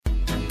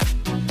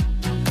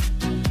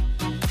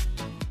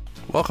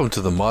Welcome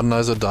to the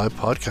Modernize or Die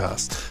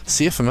podcast,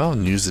 CFML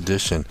News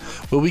Edition,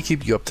 where we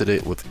keep you up to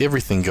date with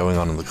everything going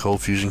on in the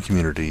Cold Fusion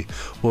community.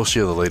 We'll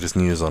share the latest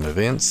news on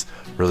events,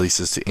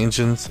 releases to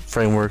engines,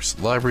 frameworks,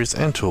 libraries,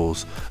 and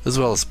tools, as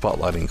well as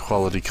spotlighting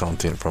quality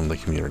content from the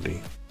community.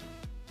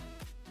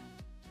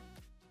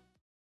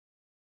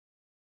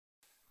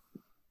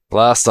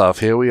 Blast off,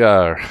 here we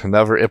are,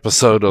 another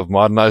episode of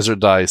Modernize or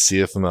Die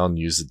CFML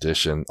News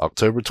Edition,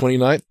 October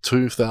 29th,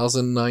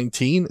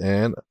 2019,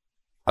 and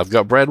I've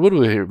got Brad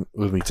Woodward here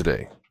with me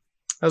today.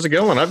 How's it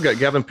going? I've got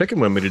Gavin Pickham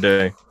with me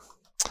today.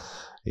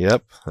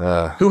 Yep.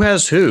 Who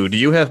has who? Do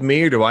you have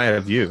me or do I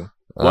have you?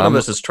 One of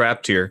us is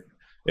trapped here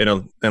in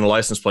a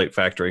license plate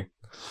factory.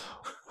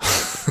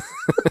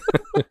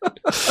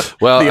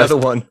 Well, the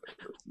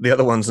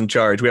other one's in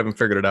charge. We haven't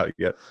figured it out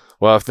yet.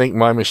 Well, I think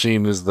my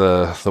machine is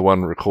the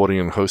one recording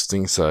and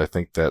hosting, so I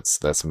think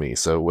that's me.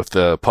 So with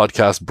the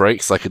podcast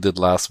breaks like it did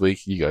last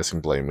week, you guys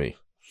can blame me.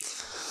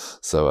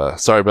 So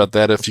sorry about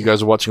that. If you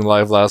guys were watching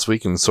live last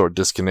week and sort of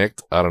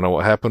disconnect, I don't know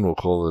what happened. We'll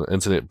call it an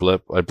internet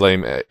blip. I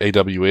blame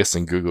AWS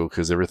and Google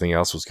because everything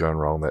else was going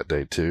wrong that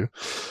day too.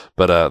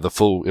 But the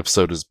full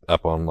episode is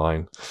up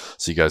online,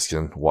 so you guys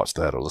can watch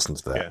that or listen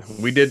to that. Yeah,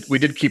 we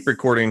did keep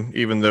recording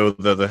even though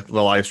the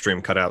live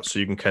stream cut out, so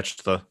you can catch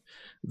the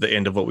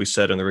end of what we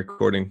said in the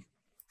recording.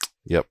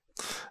 Yep.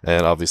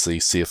 And obviously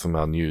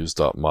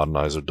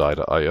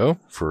cfmlnews.modernizeordie.io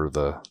for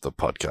the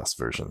podcast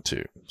version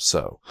too.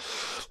 So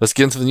let's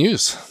get into the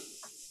news.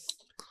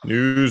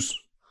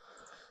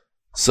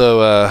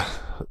 So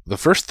the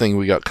first thing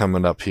we got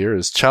coming up here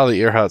is Charlie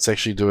Earhart's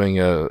actually doing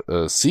a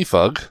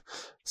CFUG,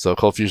 so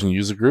Cold Fusion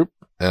User Group,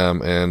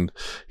 and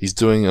he's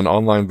doing an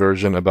online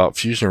version about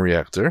Fusion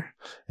Reactor,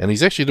 and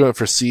he's actually doing it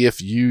for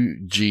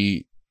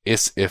CFUG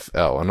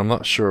SFL, and I'm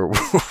not sure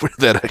where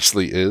that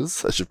actually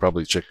is. I should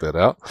probably check that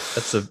out.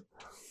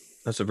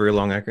 That's a very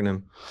long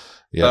acronym.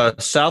 Yeah.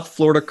 South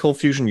Florida Cold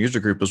Fusion User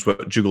Group is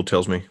what Jugal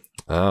tells me.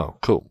 Oh,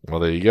 cool. Well,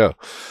 there you go.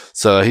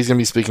 So he's going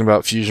to be speaking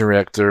about Fusion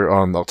Reactor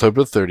on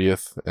October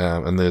 30th,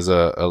 and there's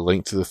a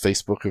link to the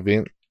Facebook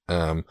event.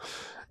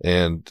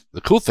 And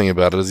the cool thing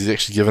about it is he's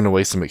actually giving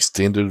away some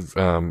extended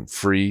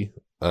free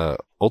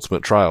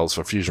ultimate trials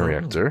for Fusion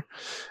Reactor,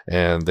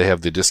 and they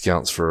have the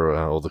discounts for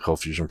all the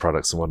Cold Fusion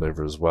products and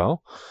whatever as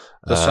well.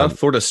 The South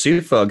Florida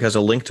CFUG has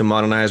a link to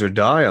Modernize or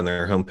Die on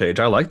their homepage.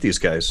 I like these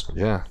guys.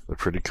 Yeah, they're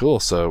pretty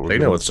cool. So they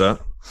know what's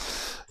up.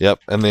 Yep.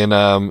 And then,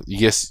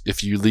 yes,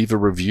 if you leave a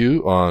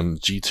review on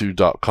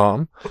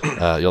g2.com,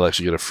 you'll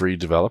actually get a free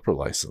developer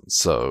license.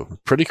 So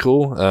pretty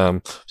cool.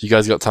 If you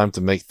guys got time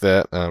to make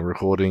that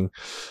recording,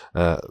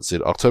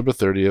 said October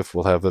 30th,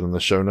 we'll have it in the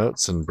show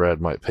notes, and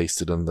Brad might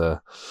paste it in the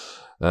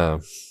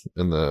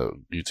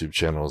YouTube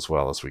channel as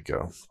well as we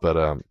go.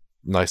 But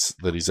nice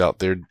that he's out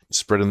there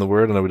spreading the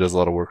word. I know he does a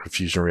lot of work with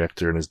Fusion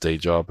Reactor in his day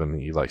job,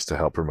 and he likes to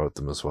help promote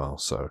them as well.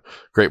 So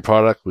great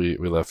product. We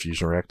love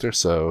Fusion Reactor.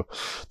 So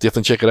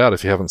definitely check it out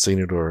if you haven't seen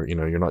it or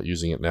you're not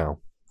using it now.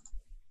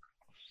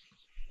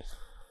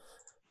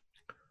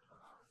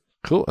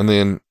 Cool. And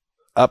then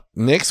up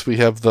next we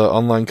have the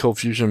online Cold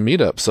Fusion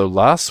meetup. So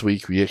last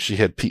week we actually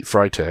had Pete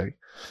Freitag.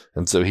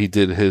 And so he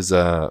did his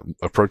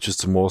approaches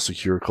to more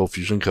secure Cold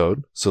Fusion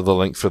code. So the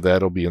link for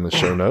that will be in the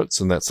show notes,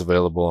 and that's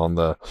available on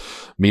the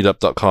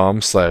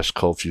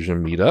meetup.com/Cold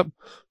Fusion meetup.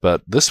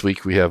 But this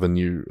week we have a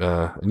new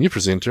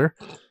presenter,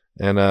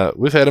 and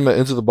we've had him at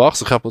Into the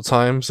Box a couple of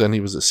times, and he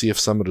was at CF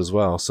Summit as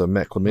well. So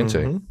Matt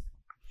Clemente.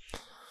 Mm-hmm.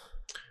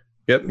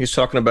 Yep, he's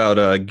talking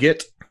about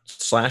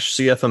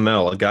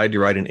Git/CFML, a guide to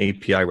writing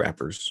API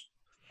wrappers.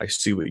 I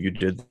see what you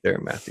did there,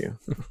 Matthew.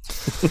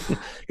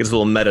 It's a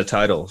little meta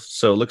title.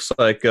 So it looks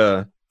like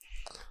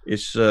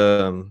it's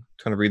trying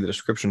to read the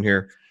description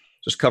here.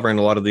 Just covering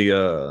a lot of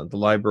the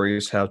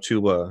libraries, how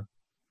to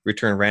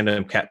return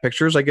random cat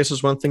pictures, I guess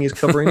is one thing he's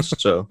covering.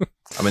 So,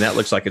 I mean, that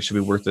looks like it should be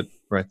worth it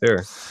right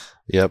there.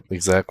 Yep,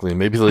 exactly.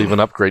 Maybe they'll even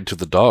upgrade to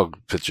the dog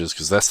pictures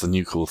because that's the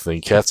new cool thing.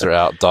 Cats are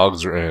out,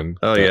 dogs are in.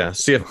 Oh, yeah.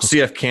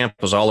 CF Camp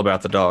was all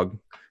about the dog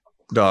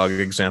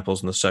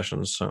examples in the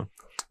sessions, so.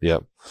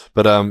 Yep.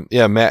 But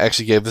Matt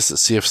actually gave this at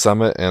CF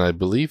Summit, and I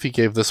believe he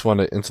gave this one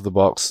at Into the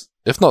Box.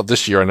 If not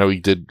this year, I know he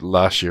did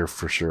last year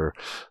for sure.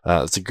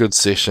 It's a good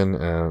session,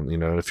 and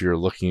if you're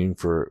looking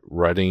for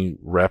writing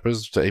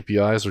wrappers to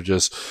APIs or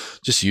just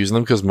using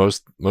them, because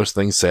most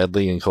things,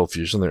 sadly, in Cold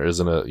Fusion there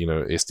isn't a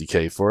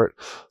SDK for it,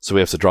 so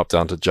we have to drop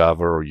down to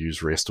Java or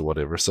use REST or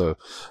whatever. So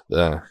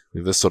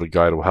this sort of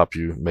guide will help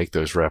you make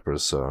those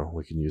wrappers, so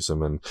we can use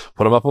them and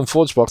put them up on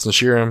ForgeBox and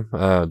share them.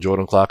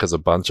 Jordan Clark has a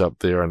bunch up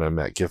there. I know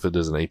Matt Gifford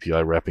is an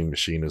API wrapping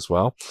machine as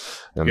well,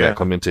 and Matt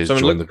Clemente has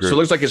joined the group. So it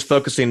looks like it's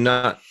focusing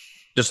not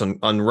just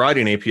on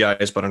writing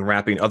APIs, but on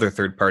wrapping other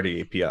third-party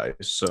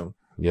APIs. So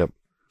yep.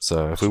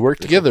 So if we work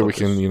together, we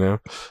can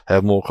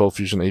have more Cold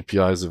Fusion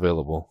APIs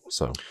available.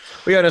 So well,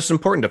 yeah, and it's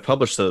important to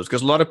publish those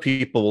because a lot of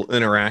people will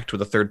interact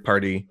with a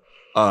third-party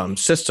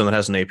system that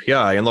has an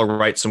API, and they'll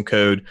write some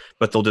code,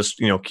 but they'll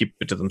just keep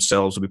it to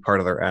themselves. It'll be part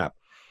of their app.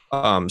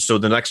 So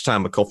the next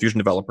time a Cold Fusion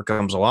developer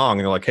comes along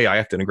and they're like, hey, I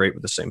have to integrate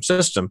with the same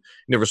system,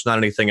 there's not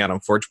anything out on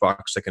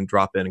ForgeBox that can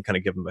drop in and kind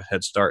of give them a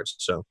head start.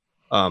 So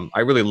I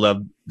really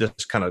love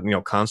this kind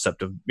of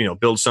concept of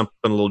build something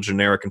a little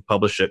generic and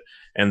publish it,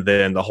 and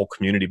then the whole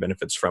community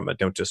benefits from it.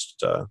 Don't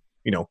just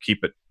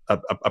keep it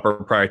a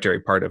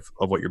proprietary part of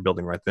what you're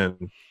building right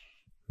then.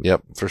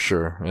 Yep, for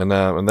sure. And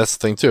that's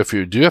the thing too. If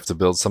you do have to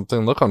build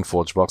something, look on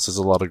Forgebox. There's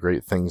a lot of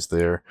great things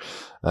there.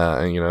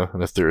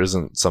 And if there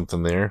isn't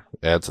something there,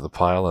 add to the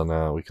pile,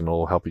 and we can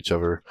all help each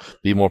other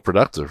be more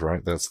productive,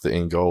 right? That's the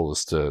end goal,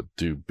 is to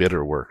do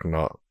better work,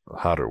 not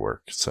harder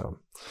work.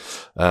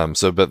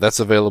 But that's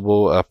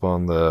available up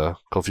on the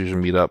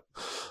ColdFusion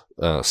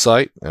Meetup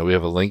site. We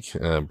have a link.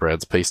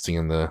 Brad's pasting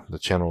in the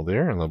channel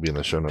there, and they'll be in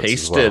the show notes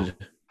as well.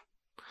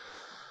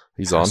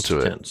 He's onto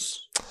it.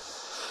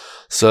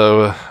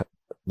 So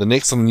the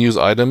next on the news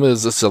item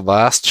is it's the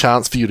last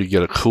chance for you to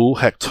get a cool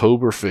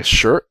Hacktoberfest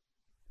shirt.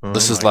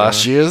 This is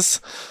last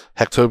year's.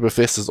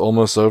 Hacktoberfest is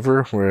almost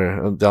over.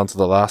 We're down to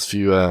the last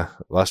few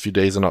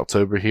days in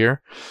October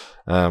here.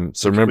 So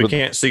remember, we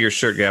can't see your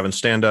shirt, Gavin.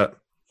 Stand up.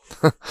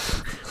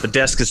 The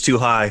desk is too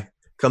high.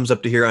 Comes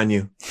up to here on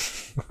you.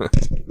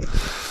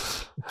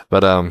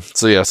 But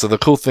so the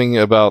cool thing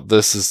about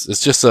this is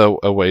it's just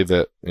a way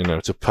that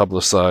to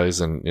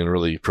publicize and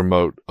really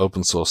promote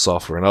open source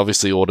software. And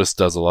obviously Ortus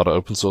does a lot of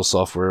open source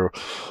software.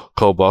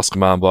 ColdBox,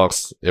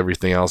 CommandBox,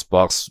 everything else,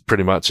 Box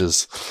pretty much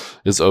is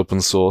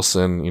open source,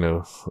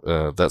 and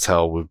that's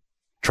how we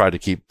try to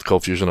keep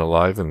ColdFusion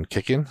alive and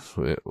kicking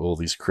with all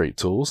these great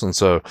tools. And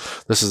so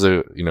this is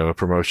a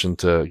promotion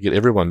to get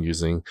everyone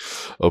using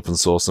open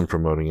source and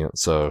promoting it.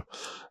 So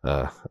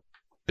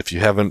if you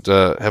haven't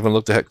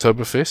looked at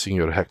Hacktoberfest, you can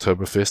go to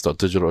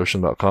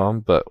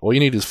hacktoberfest.digitalocean.com. But all you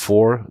need is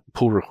 4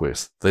 pull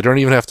requests. They don't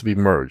even have to be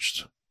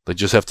merged. They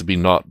just have to be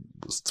not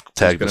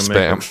tagged as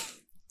spam.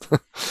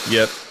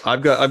 Yep,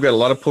 I've got a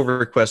lot of pull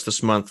requests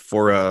this month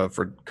for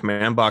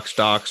CommandBox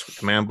docs, for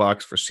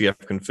CommandBox, for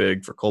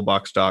CFconfig, for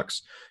ColdBox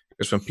docs.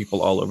 There's from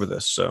people all over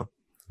this. So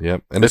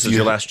yep, and this is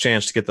your last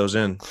chance to get those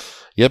in.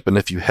 Yep, and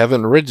if you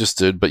haven't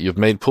registered but you've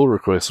made pull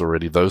requests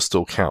already, those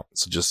still count.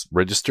 So just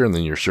register, and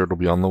then your shirt will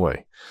be on the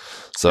way.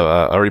 So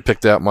I already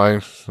picked out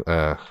mine.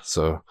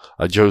 So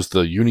I chose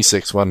the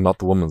unisex one, not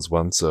the woman's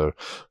one. So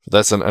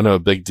that's I know a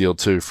big deal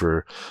too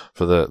for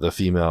the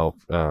female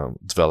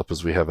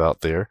developers we have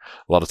out there.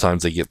 A lot of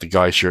times they get the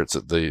guy shirts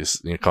at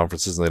these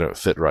conferences and they don't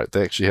fit right.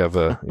 They actually have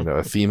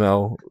a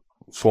female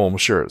form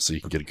shirt, so you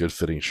can get a good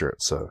fitting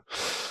shirt. So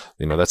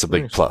that's a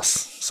big plus.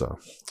 So,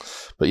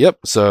 but yep.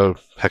 So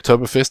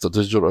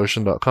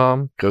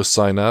Hacktoberfest.digitalocean.com. Go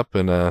sign up,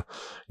 and and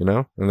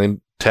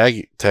then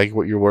tag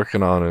what you're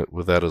working on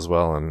with that as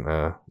well,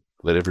 and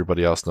let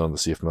everybody else know in the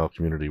CFML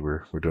community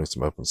we're doing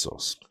some open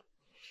source.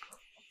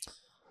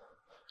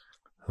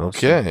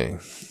 Okay,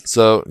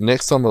 so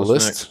next on the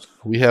list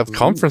we have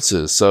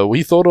conferences. So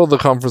we thought all the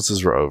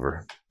conferences were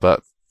over,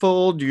 but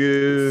fooled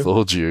you.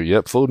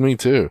 Yep, fooled me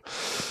too.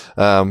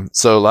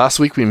 So last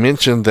week we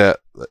mentioned that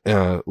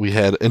we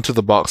had Into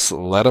the Box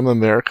Latin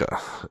America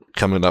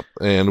coming up,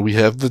 and we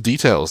have the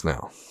details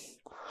now.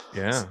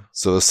 Yeah.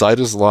 So the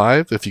site is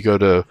live. If you go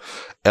to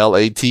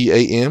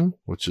LATAM,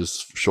 which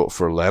is short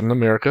for Latin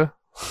America,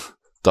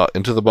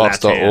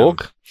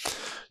 .intothebox.org,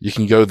 you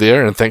can go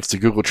there, and thanks to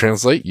Google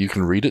Translate, you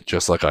can read it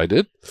just like I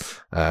did,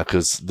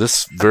 because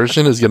this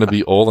version is going to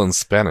be all in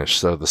Spanish.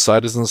 So the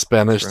site is in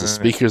Spanish. Right. The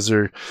speakers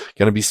are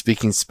going to be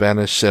speaking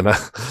Spanish, and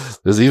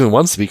there's even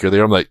one speaker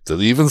there. I'm like, do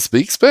they even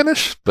speak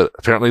Spanish? But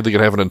apparently they're going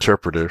to have an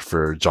interpreter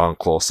for John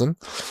Clausen.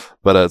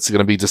 But it's going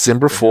to be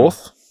December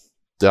 4th.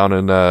 Down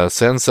in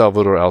San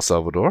Salvador, El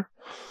Salvador.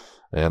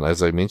 And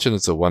as I mentioned,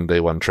 it's a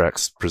one-day,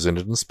 one-tracks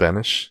presented in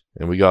Spanish.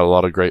 And we got a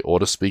lot of great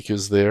auto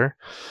speakers there.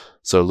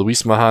 So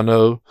Luis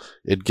Majano,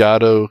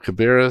 Edgardo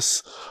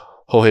Caberas,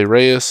 Jorge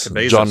Reyes,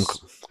 John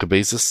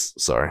Cabezas.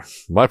 Sorry.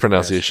 My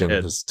pronunciation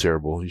is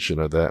terrible. You should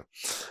know that.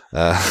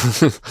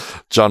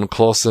 John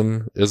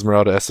Clausen,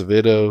 Esmeralda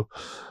Acevedo,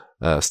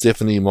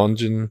 Stephanie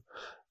Mongen,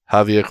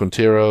 Javier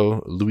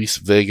Quintero, Luis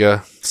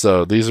Vega.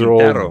 So these are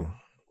all...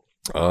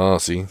 Oh,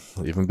 see,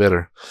 even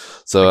better.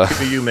 So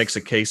QU makes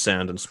a K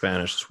sound in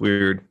Spanish. It's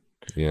weird.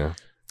 Yeah,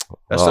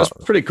 that's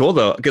pretty cool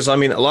though, because I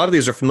mean, a lot of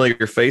these are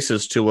familiar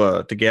faces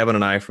to Gavin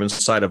and I from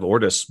inside of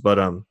Ortus, but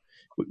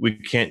we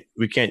can't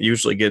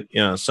usually get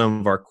some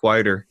of our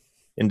quieter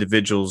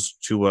individuals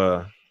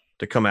to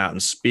come out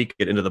and speak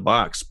it Into the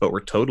Box, but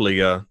we're totally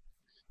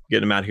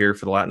getting them out here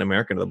for the Latin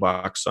America Into the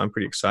Box. So I'm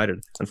pretty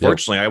excited.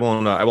 Unfortunately, I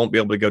won't be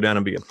able to go down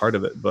and be a part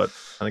of it, but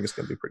I think it's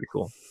going to be pretty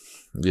cool.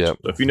 Yeah.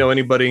 So if you know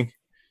anybody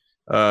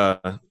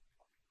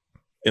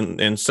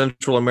in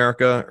Central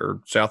America or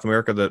South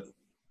America that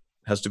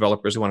has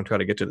developers who want to try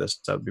to get to this,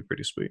 that would be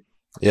pretty sweet.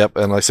 Yep,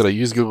 and like I said, I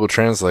use Google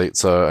Translate,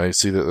 so I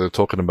see that they're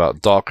talking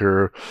about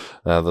Docker.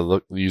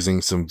 They're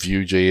using some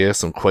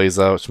Vue.js and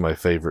Quasar, which is my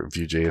favorite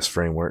Vue.js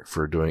framework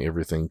for doing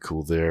everything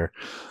cool there.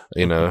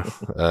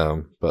 But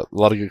a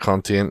lot of good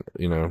content.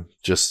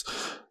 Just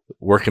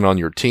working on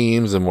your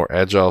teams and more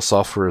agile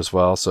software as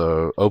well.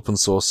 So open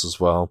source as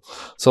well.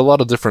 So a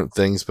lot of different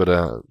things, but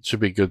it should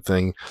be a good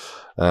thing.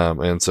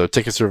 And so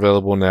tickets are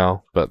available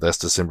now, but that's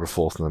December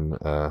 4th in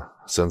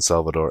San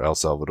Salvador, El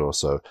Salvador.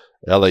 So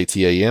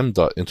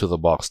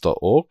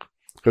latam.intothebox.org.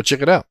 go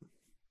check it out.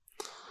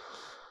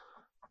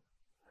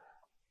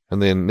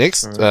 And then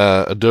next,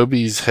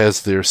 Adobe's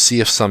has their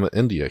CF Summit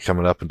India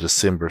coming up on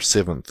December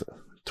 7th,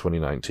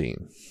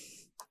 2019.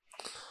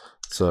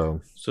 So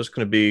it's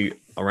going to be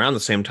around the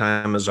same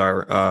time as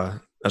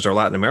our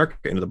Latin America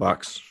Into the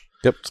Box.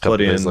 Yep, a couple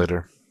days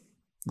later.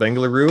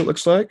 Bengaluru, it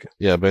looks like.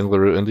 Yeah,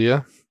 Bengaluru,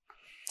 India.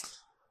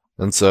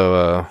 And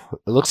so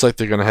it looks like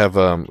they're going to have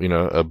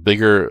a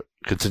bigger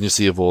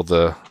contingency of all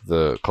the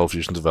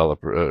ColdFusion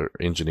developer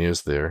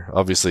engineers there.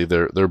 Obviously,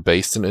 they're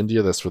based in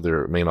India. That's where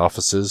their main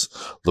office is.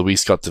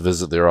 Luis got to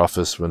visit their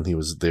office when he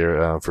was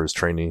there for his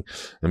training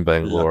in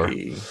Bangalore.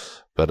 Lucky.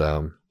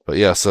 But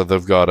yeah, so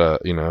they've got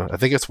I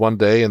think it's 1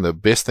 day, and the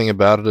best thing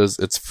about it is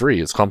it's free.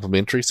 It's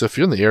complimentary. So if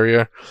you're in the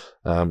area,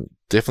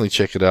 definitely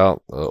check it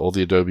out. All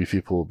the Adobe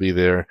people will be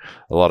there.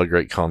 A lot of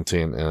great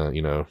content,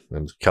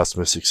 and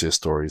customer success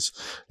stories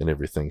and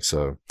everything.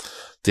 So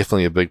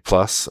definitely a big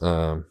plus.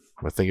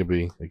 I think it'd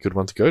be a good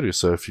one to go to.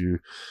 So if you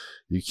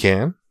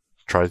can,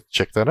 try to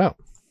check that out.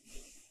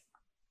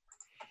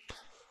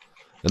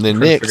 And then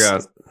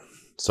next,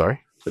 sorry?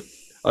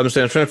 I'm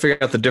trying to figure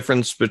out the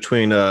difference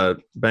between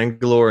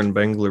Bangalore and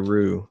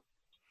Bengaluru.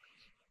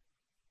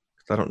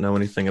 I don't know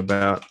anything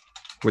about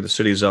where the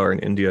cities are in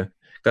India.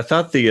 I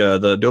thought the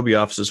Adobe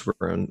offices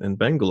were in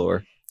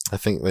Bangalore. I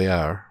think they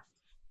are.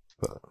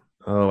 But...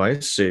 Oh, I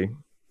see.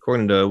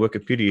 According to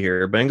Wikipedia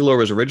here, Bangalore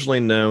was originally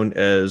known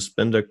as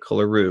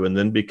Bengaluru and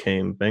then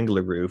became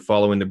Bengaluru,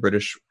 following the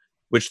British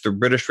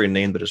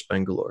renamed it as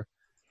Bangalore.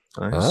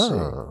 I see.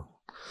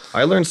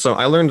 I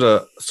learned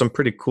some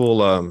pretty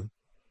cool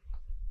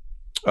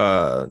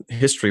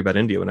history about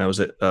India when I was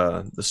at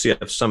the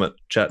CF Summit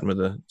chatting with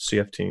the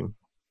CF team.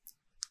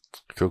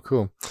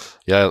 Cool.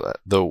 Yeah,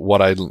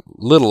 what I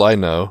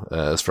know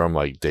is from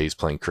my days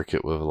playing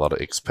cricket with a lot of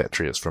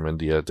expatriates from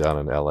India down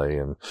in LA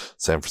and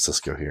San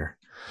Francisco here.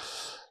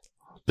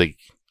 Big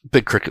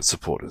cricket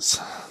supporters.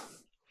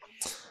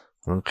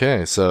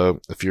 Okay, so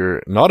if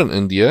you're not in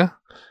India,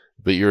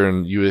 but you're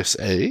in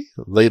USA,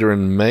 later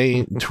in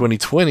May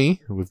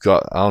 2020, we've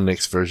got our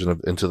next version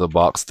of Into the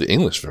Box, the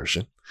English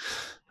version,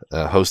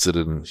 hosted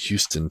in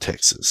Houston,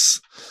 Texas.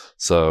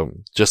 So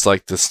just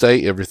like the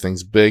state,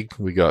 everything's big.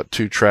 We got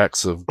 2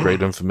 tracks of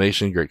great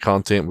information, great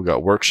content. We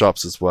got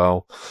workshops as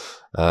well.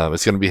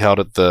 It's going to be held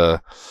at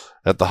the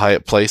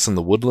Hyatt Place in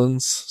the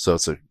Woodlands. So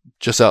it's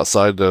just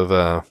outside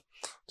of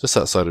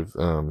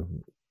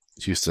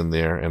Houston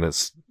there, and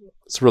it's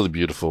really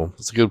beautiful.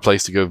 It's a good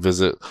place to go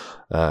visit,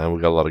 and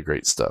we got a lot of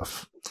great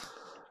stuff.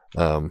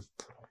 The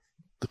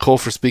call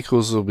for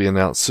speakers will be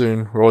announced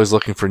soon. We're always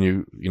looking for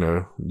new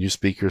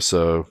speakers,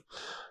 so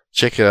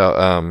check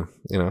out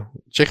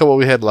check out what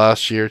we had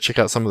last year. Check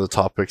out some of the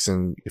topics,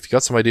 and if you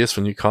got some ideas for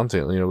new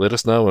content, let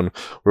us know, and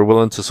we're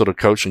willing to sort of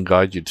coach and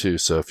guide you too.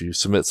 So if you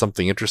submit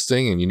something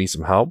interesting and you need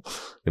some help,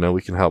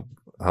 we can help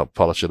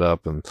polish it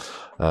up. And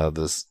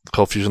this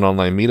ColdFusion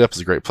Online Meetup is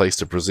a great place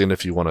to present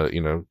if you want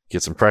to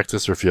get some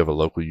practice, or if you have a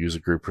local user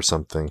group or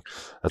something.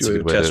 That's a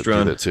good way to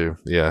do that too.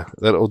 Yeah,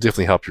 that'll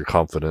definitely help your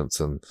confidence.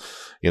 And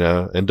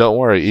and don't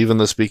worry, even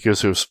the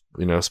speakers who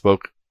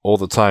spoke all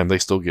the time, they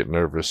still get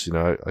nervous.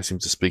 I seem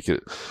to speak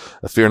at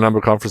a fair number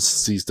of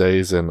conferences these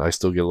days, and I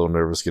still get a little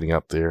nervous getting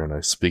up there, and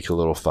I speak a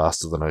little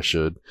faster than I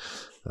should.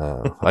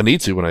 I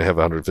need to when I have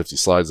 150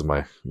 slides in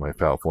my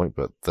PowerPoint,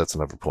 but that's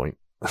another point.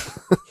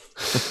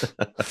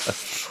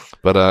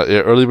 But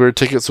early bird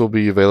tickets will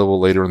be available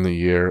later in the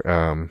year.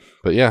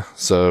 But yeah,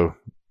 so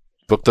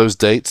book those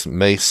dates,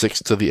 May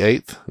 6th to the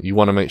 8th. You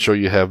want to make sure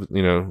you have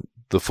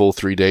the full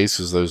 3 days,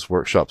 because those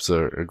workshops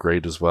are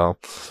great as well.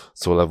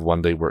 So we'll have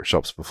 1 day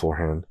workshops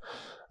beforehand.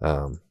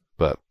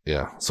 But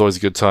yeah, it's always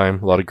a good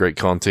time. A lot of great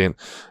content.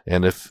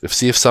 And if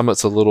CF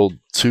Summit's a little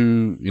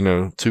too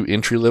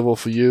entry level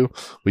for you,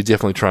 we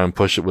definitely try and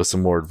push it with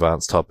some more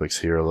advanced topics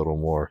here, a little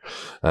more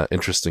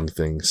interesting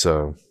things.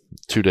 So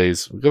 2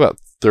 days, we've got about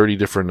 30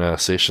 different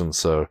sessions.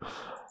 So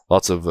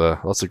lots of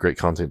great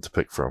content to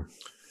pick from.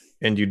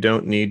 And you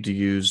don't need to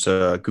use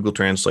Google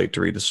Translate to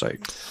read the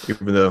site,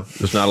 even though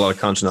there's not a lot of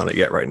content on it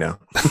yet right now.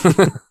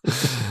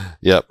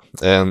 Yep.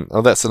 And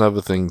that's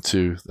another thing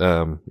too.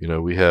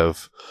 We'll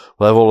have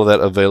all of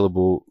that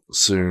available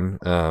soon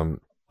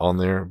on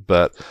there,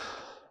 but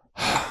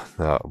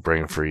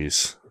brain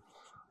freeze.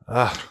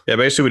 Yeah,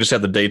 basically we just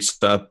have the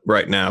dates up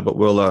right now, but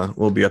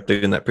we'll be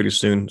updating that pretty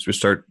soon as we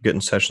start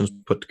getting sessions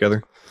put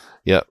together.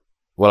 Yeah.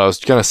 What I was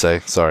gonna say,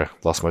 sorry,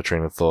 lost my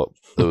train of thought.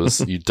 It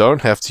was you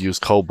don't have to use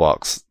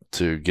Coldbox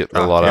to get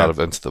a lot out of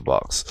Into the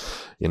Box.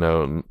 A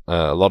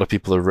lot of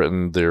people have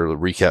written their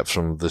recaps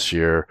from this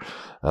year,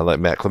 like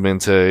Matt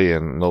Clemente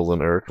and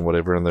Nolan Irk and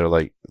whatever,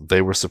 and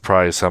they were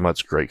surprised how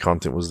much great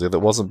content was there that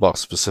wasn't box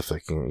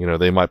specific.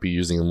 They might be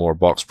using more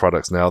box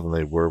products now than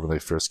they were when they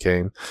first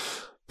came,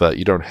 but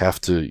you don't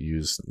have to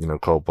use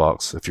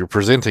Coldbox. If you're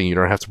presenting, you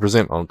don't have to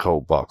present on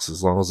Coldbox.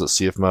 As long as it's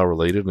CFML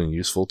related and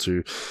useful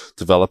to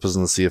developers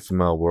in the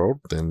CFML world,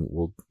 then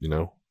we'll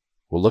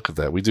look at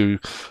that. We do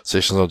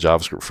sessions on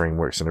JavaScript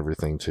frameworks and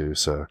everything too.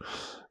 So,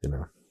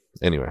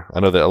 anyway, I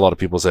know that a lot of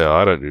people say,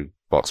 I don't do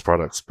box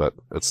products, but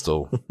it's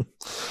still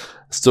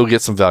still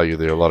get some value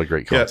there. A lot of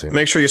great content. Yeah,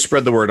 make sure you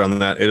spread the word on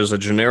that. It is a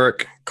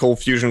generic Cold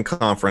Fusion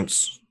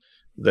conference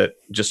that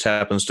just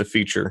happens to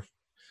feature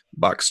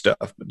box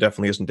stuff, but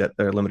definitely isn't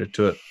limited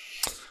to it.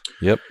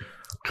 Yep.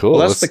 Cool.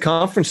 Well, that's the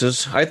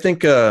conferences. I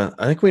think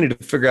we need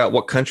to figure out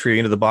what country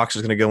Into the Box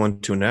is going to go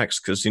into next,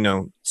 because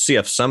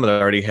CF Summit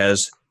already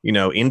has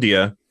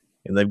India,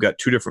 and they've got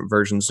 2 different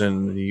versions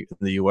in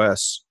the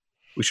US.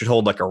 We should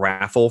hold like a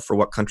raffle for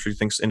what country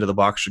thinks Into the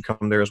Box should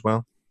come there as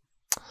well.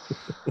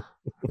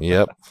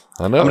 Yep,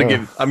 I know.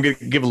 I'm gonna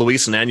give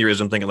Luis an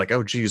aneurysm thinking like,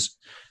 oh geez,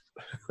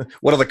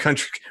 what other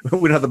country?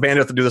 We don't have the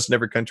bandwidth to do this in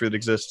every country that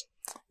exists.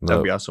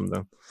 That'd be awesome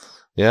though.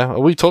 Yeah,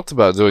 we talked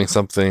about doing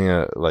something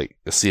like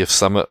a CF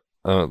Summit.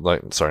 Not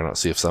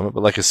CF Summit,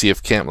 but like a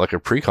CF Camp, like a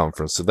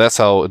pre-conference. So that's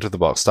how Into the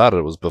Box started.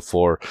 It was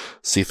before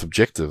CF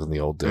Objective in the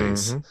old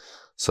days. Mm-hmm.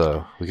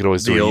 So we could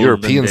always do a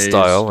European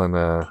style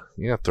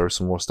and throw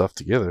some more stuff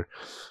together,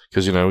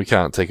 because we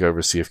can't take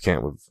over CF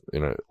Camp with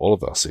all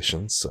of our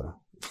sessions. So,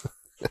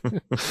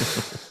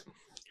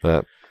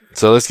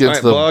 so let's get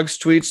into the blogs,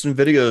 tweets, and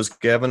videos.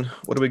 Gavin,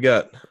 what do we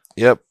got?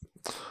 Yep.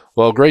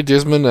 Well, Gray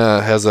Desmond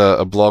has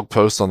a blog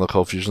post on the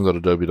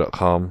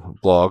coldfusion.adobe.com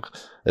blog.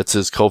 It's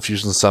his Cold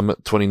Fusion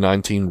Summit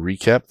 2019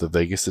 recap, the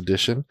Vegas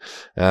edition.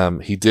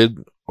 He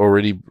did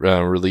already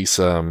release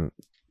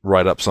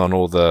write-ups on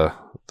all the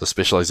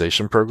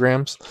specialization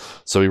programs.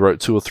 So he wrote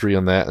 2 or 3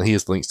 on that, and he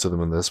has links to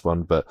them in this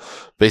one. But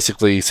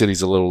basically, he said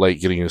he's a little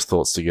late getting his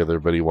thoughts together,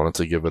 but he wanted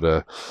to give it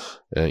a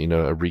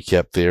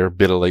recap there.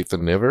 Better late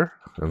than never.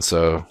 And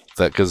so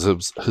that gives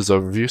his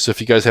overview. So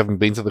if you guys haven't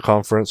been to the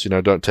conference,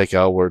 don't take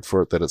our word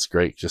for it that it's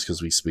great just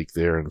because we speak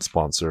there and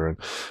sponsor and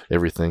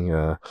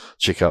everything.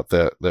 Check out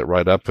that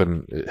write-up,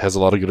 and it has a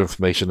lot of good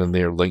information in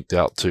there linked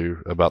out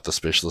to about the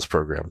specialist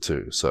program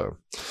too. So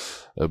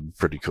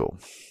pretty cool.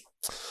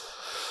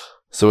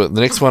 So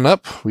the next one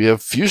up, we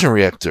have Fusion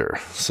Reactor.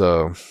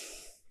 So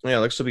yeah,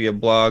 it looks to be a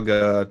blog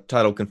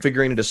titled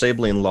 "Configuring and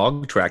Disabling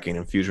Log Tracking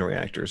in Fusion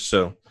Reactors."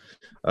 So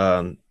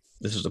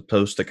this is a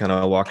post that kind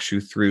of walks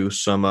you through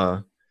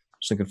some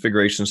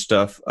configuration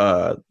stuff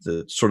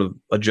that sort of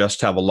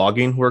adjusts how the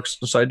logging works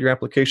inside your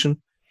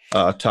application.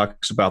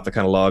 Talks about the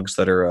kind of logs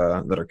that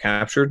are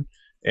captured,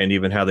 and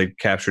even how they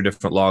capture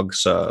different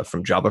logs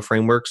from Java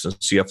frameworks and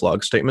CF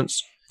log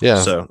statements. Yeah,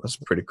 so that's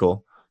pretty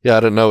cool. Yeah, I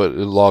didn't know it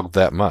logged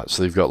that much.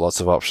 So you've got lots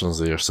of options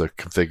there. So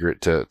configure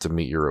it to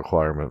meet your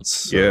requirements.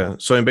 So. Yeah.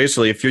 So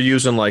basically, if you're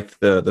using like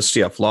the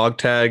CF log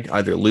tag,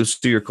 either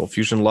Lucee or Cold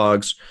Fusion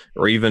logs,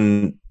 or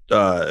even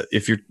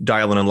if you're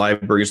dialing in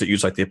libraries that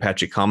use like the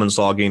Apache Commons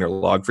logging or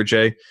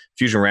Log4j,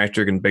 Fusion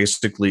Reactor can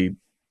basically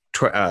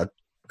kind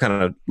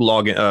of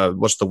log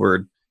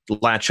in,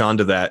 latch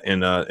onto that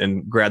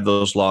and grab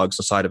those logs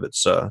inside of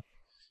its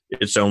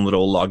own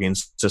little logging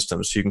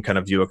system, so you can kind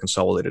of view a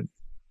consolidated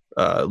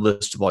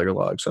list of all your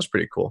logs. That's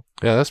pretty cool.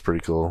 Yeah, that's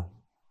pretty cool.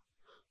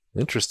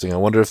 Interesting. I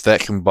wonder if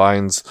that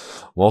combines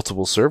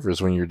multiple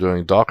servers when you're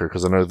doing Docker,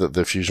 because I know that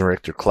the Fusion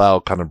Reactor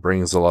Cloud kind of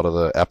brings a lot of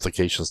the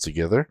applications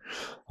together.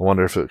 I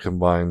wonder if it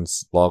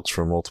combines logs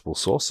from multiple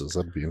sources.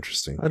 That'd be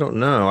interesting. I don't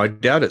know. I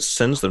doubt it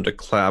sends them to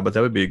cloud, but that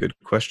would be a good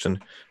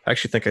question. I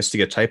actually think I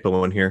see a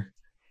typo in here.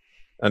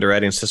 Under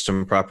adding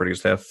system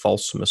properties, they have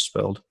false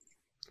misspelled.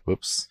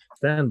 Whoops.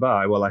 Stand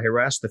by while I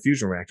harass the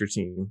Fusion Reactor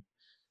team.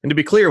 And to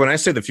be clear, when I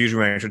say the Fusion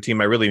Reactor team,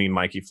 I really mean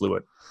Mikey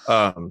Fluid.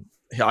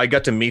 I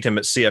got to meet him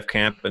at CF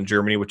Camp in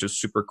Germany, which is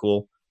super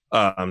cool.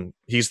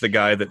 He's the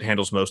guy that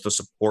handles most of the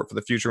support for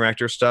the Fusion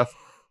Reactor stuff.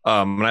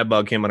 And I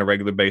bug him on a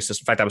regular basis.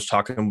 In fact, I was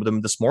talking with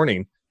him this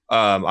morning.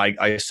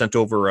 I sent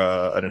over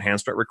an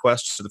enhancement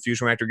request to the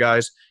Fusion Reactor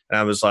guys, and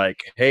I was like,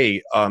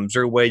 hey, is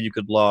there a way you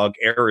could log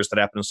errors that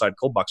happen inside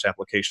ColdBox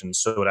applications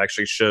so it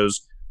actually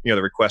shows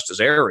the request is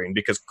erroring?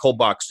 Because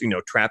ColdBox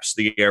traps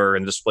the error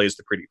and displays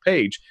the pretty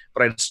page,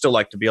 but I'd still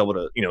like to be able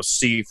to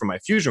see from my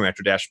Fusion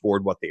Reactor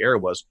dashboard what the error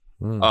was.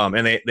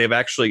 And they've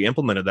actually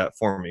implemented that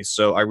for me,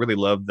 so I really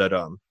love that.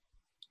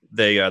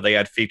 They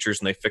add features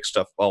and they fix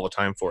stuff all the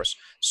time for us.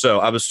 So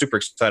I was super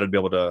excited to be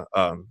able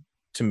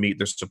to meet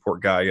their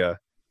support guy,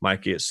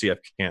 Mikey at CF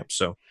Camp.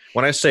 So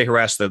when I say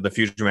harass the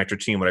Fusion Reactor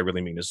team, what I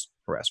really mean is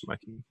harass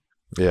Mikey.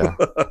 Yeah.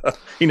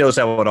 He knows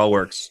how it all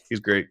works. He's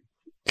great.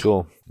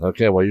 Cool.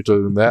 Okay, while you're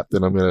doing that,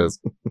 then I'm going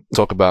to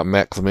talk about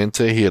Matt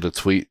Clemente. He had a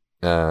tweet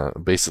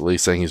basically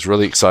saying he's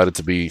really excited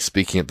to be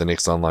speaking at the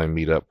next online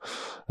meetup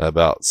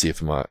about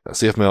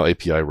CFML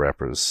API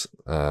wrappers.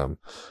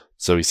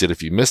 So he said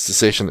if you missed the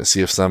session at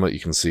CF Summit, you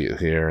can see it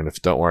here. And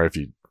don't worry, if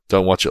you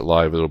don't watch it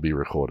live, it'll be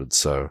recorded.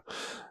 So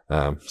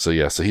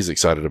he's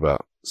excited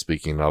about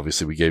speaking.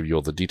 Obviously, we gave you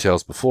all the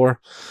details before.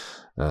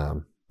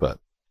 But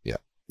yeah,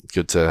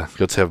 good to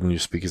have new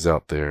speakers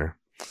out there.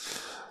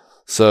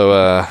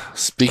 So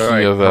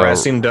speaking of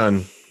harassing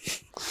done.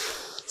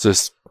 So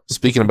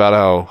speaking about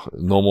how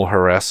normal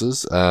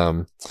harasses,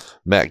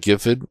 Matt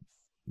Gifford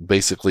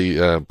basically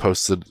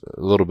posted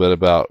a little bit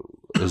about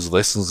his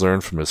lessons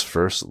learned from his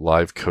first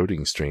live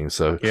coding stream.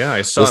 So yeah,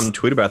 I saw him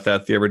tweet about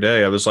that the other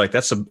day. I was like,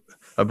 that's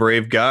a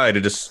brave guy to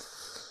just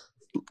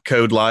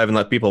code live and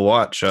let people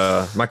watch.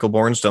 Michael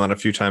Bourne's done it a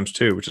few times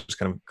too, which is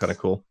kind of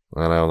cool.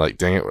 And I'm like,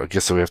 dang it, I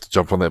guess we have to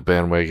jump on that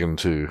bandwagon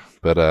too.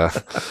 But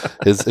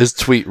his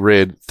tweet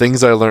read,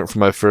 "Things I learned from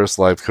my first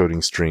live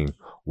coding stream.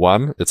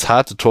 1, it's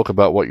hard to talk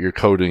about what you're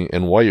coding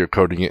and why you're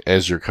coding it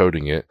as you're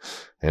coding it.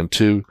 And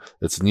 2,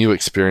 it's a new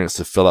experience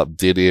to fill up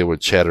dead air with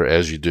chatter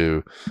as you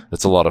do.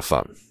 It's a lot of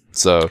fun."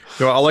 So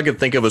all I could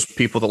think of was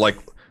people that like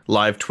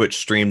live Twitch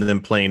streamed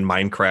them playing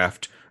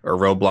Minecraft or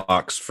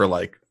Roblox for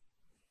like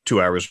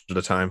 2 hours at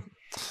a time.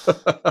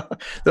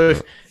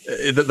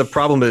 The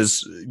problem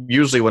is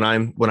usually when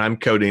I'm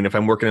coding, if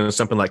I'm working in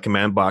something like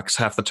Command Box,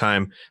 half the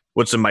time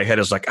what's in my head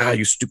is like,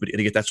 you stupid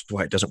idiot, that's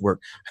why it doesn't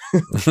work.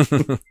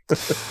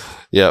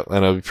 Yeah, and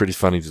it'll be pretty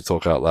funny to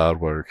talk out loud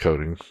while you're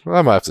coding.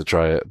 I might have to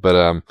try it.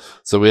 But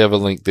so we have a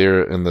link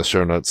there in the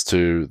show notes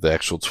to the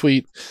actual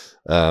tweet,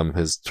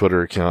 his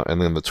Twitter account,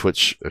 and then the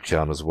Twitch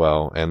account as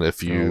well. And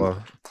if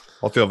you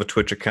I'll throw have a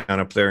Twitch account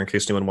up there in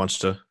case anyone wants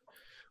to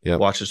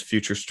watch his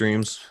future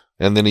streams.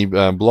 And then he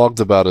blogged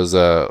about his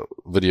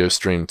video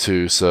stream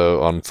too.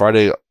 So on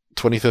Friday,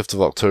 25th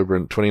of October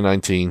in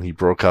 2019, he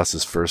broadcast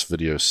his first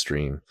video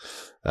stream.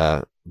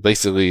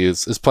 Basically,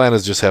 his plan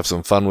is just have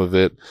some fun with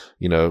it,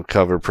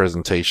 cover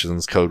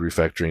presentations, code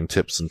refactoring,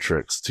 tips and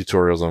tricks,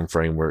 tutorials on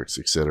frameworks,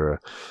 etc.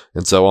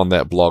 And so on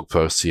that blog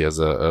post, he has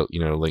a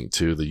link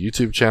to the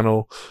YouTube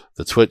channel,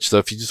 the Twitch. So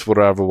if you just would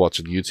ever watch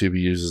on YouTube,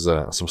 he uses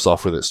some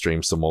software that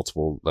streams to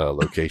multiple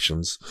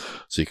locations,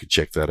 so you could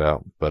check that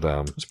out. But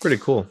it's pretty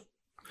cool.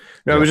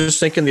 I was just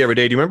thinking the other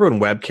day, do you remember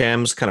when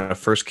webcams kind of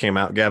first came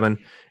out, Gavin?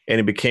 And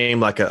it became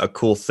like a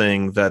cool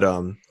thing that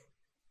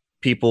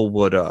people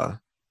would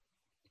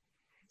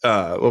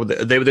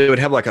they would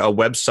have like a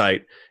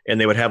website,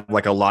 and they would have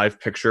like a live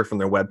picture from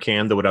their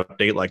webcam that would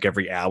update like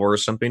every hour or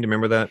something. Do you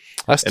remember that?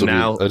 I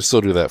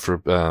still do that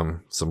for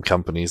some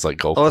companies like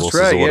golf courses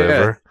right, or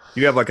whatever. Yeah.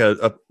 You have like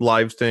a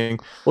live thing.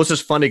 Well, it's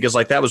just funny because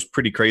like that was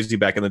pretty crazy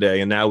back in the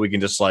day, and now we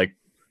can just like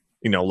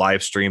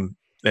live stream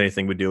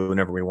anything we do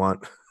whenever we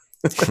want.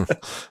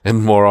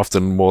 And more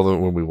than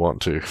when we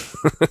want to.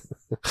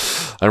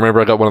 I remember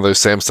I got one of those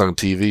Samsung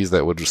TVs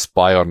that would just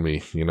spy on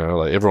me.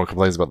 Like everyone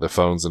complains about their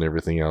phones and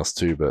everything else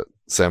too, but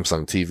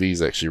Samsung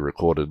TVs actually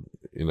recorded,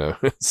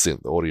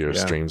 sent the audio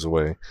streams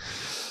away.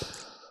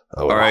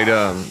 All right.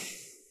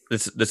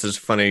 This is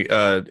funny.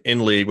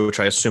 InLeague, which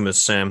I assume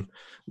is Sam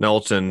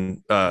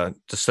Knowlton,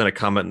 just sent a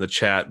comment in the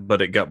chat,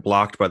 but it got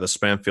blocked by the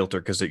spam filter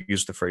because it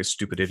used the phrase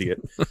 "stupid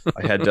idiot."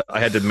 I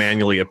had to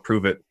manually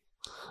approve it.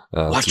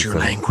 Watch your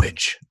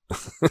language.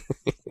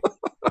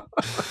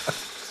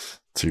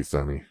 Too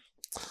funny.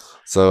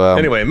 So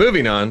anyway,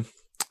 moving on.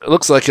 It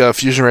looks like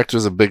Fusion Reactor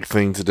is a big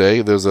thing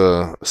today. There's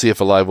a CF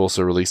Alive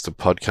also released a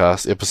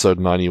podcast. Episode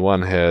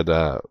 91 had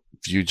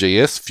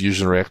Vue.js,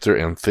 Fusion Reactor,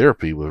 and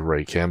Therapy with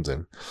Ray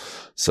Camden.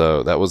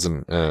 So that was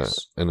an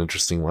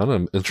interesting one,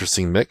 an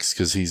interesting mix,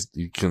 because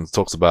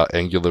talks about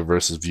Angular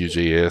versus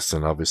Vue.js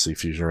and obviously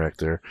Fusion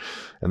Reactor,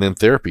 and then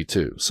Therapy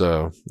too.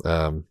 So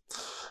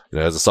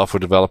as a software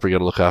developer, you got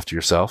to look after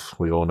yourself.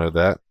 We all know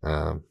that.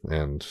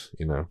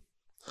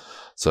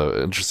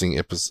 So interesting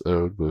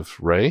episode with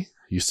Ray.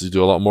 He used to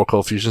do a lot more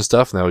Cold Fusion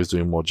stuff. Now he's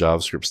doing more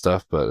JavaScript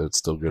stuff, but it's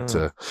still good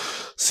to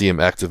see him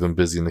active and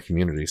busy in the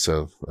community.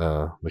 So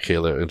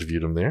Michaela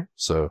interviewed him there.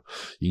 So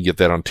you can get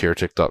that on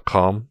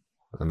teartech.com,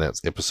 and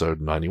that's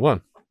episode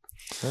 91.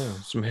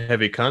 Some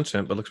heavy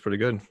content, but looks pretty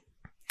good.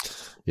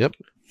 Yep.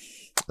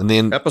 And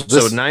then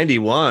episode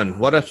 91.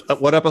 What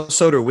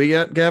episode are we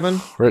at, Gavin?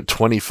 We're at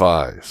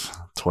 25.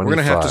 We're going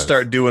to have to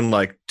start doing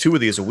like 2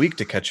 of these a week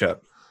to catch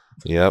up.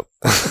 Yep.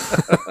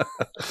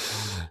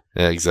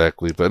 Yeah,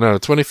 exactly. But no,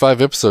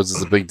 25 episodes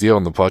is a big deal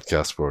on the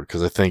podcast board,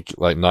 because I think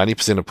like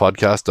 90% of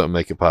podcasts don't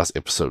make it past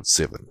episode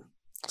 7.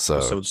 So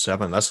episode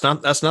 7. That's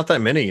not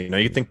that many.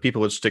 You'd think people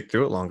would stick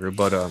through it longer,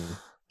 but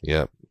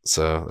yeah.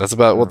 So that's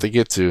about what they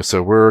get to.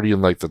 So we're already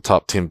in like the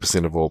top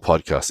 10% of all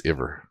podcasts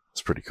ever.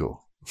 It's pretty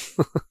cool.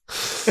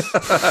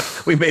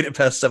 We made it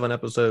past 7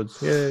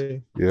 episodes.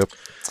 Yay. Yep.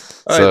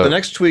 All right, the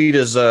next tweet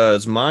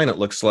is mine, it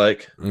looks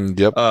like.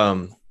 Yep.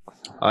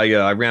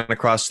 I ran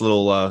across a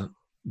little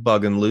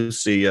bug in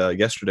Lucy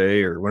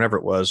yesterday or whenever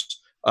it was,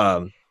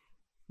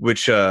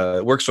 which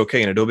works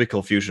okay in Adobe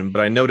Cold Fusion,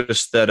 but I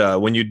noticed that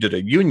when you did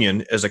a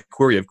union as a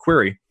query of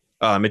query,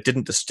 it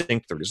didn't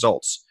distinct the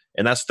results.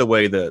 And that's the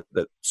way that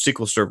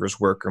SQL servers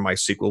work, or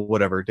MySQL,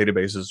 whatever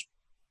databases.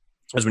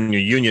 Is when you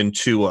union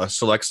 2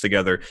 selects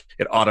together,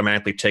 it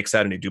automatically takes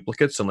out any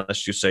duplicates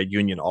unless you say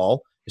union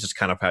all. This is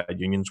kind of how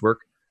unions work.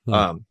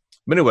 But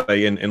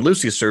anyway, in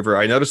Lucy's server,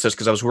 I noticed this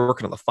because I was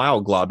working on the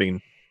file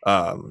globbing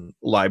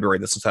library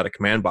that's inside a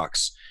command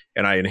box,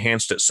 and I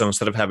enhanced it so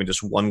instead of having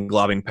just one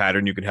globbing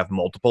pattern, you can have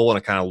multiple, and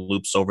it kind of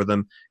loops over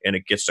them, and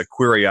it gets a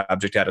query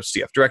object out of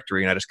CF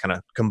directory, and I just kind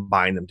of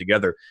combine them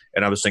together.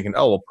 And I was thinking,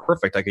 oh, well,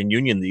 perfect, I can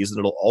union these, and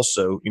it'll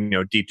also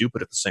dedupe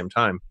it at the same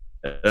time.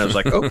 And I was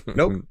like, oh,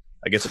 nope.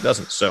 I guess it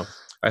doesn't. So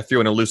I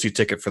threw in a Lucy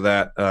ticket for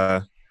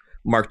that,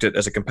 marked it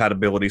as a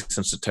compatibility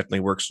since it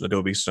technically works in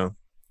Adobe. So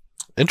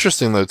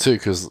Interesting though too,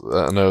 because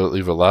I know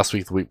either last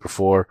week, the week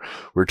before,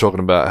 we were talking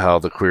about how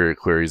the query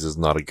queries is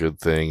not a good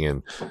thing,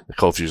 and the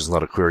ColdFusion is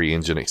not a query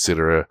engine,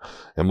 etc.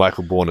 And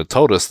Michael Bourne had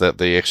told us that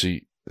they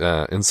actually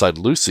inside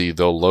Lucy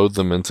they'll load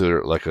them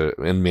into like a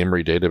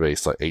in-memory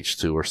database like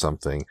H2 or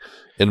something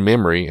in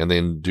memory, and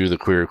then do the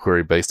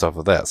query based off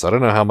of that. So I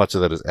don't know how much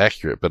of that is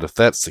accurate, but if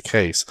that's the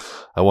case,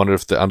 I wonder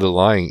if the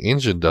underlying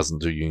engine doesn't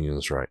do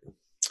unions right.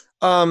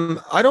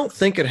 I don't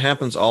think it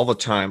happens all the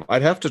time.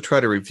 I'd have to try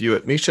to review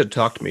it. Misha had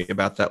talked to me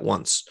about that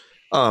once.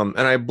 And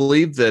I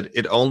believe that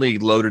it only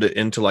loaded it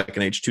into like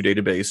an H2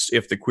 database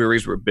if the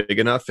queries were big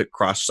enough, it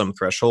crossed some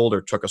threshold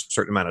or took a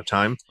certain amount of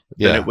time,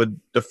 then it would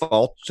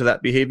default to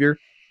that behavior.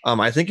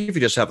 I think if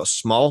you just have a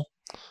small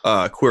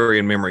query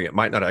in memory, it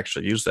might not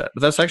actually use that.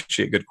 But that's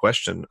actually a good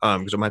question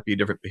because it might be a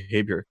different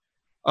behavior.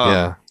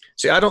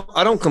 See, I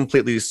don't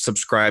completely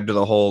subscribe to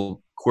the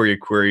whole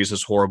queries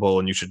is horrible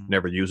and you should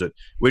never use it,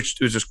 which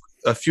there's just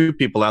a few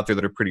people out there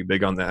that are pretty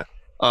big on that.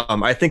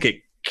 I think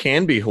it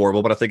can be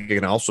horrible, but I think it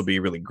can also be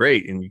really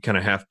great. And you kind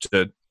of have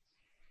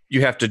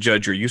to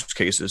judge your use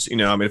cases. You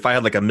know, I mean, if I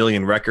had like a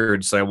million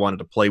records that I wanted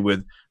to play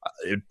with,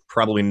 it'd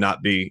probably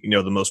not be,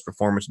 the most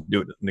performance to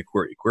do it in a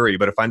query.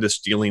 But if I'm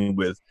just dealing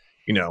with,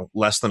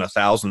 less than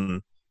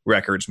 1,000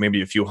 records,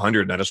 maybe a few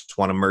hundred, and I just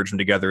want to merge them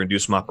together and do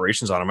some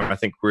operations on them, I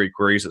think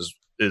queries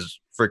is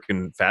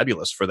freaking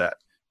fabulous for that.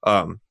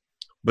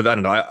 But I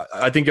don't know.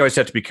 I think you always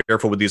have to be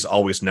careful with these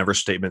always never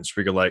statements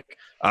where you're like,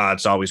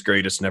 it's always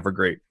great, it's never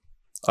great.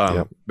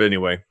 But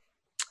anyway,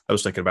 I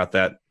was thinking about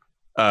that.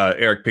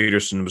 Eric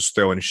Peterson was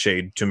throwing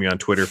shade to me on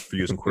Twitter for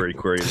using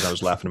queries. I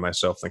was laughing to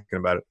myself thinking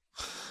about it.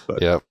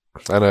 But, yeah,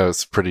 I know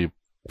it's pretty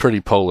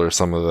polar,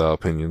 some of the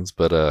opinions,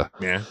 but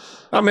yeah.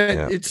 I mean,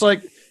 it's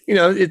like,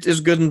 it is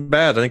good and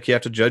bad. I think you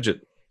have to judge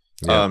it,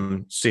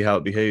 see how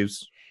it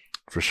behaves.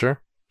 For sure.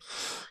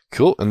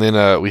 Cool. And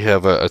then we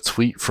have a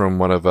tweet from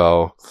one of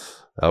our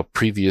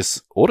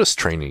previous Audis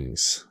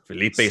trainings.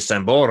 Felipe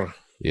Sambor.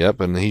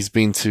 Yep, and he's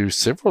been to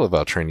several of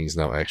our trainings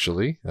now,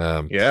 actually.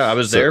 I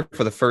was there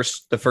for the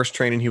first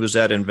training he was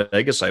at in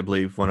Vegas, I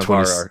believe.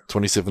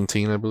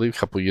 2017, I believe, a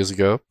couple of years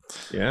ago.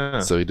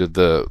 Yeah. So he did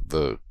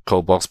the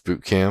Cold Box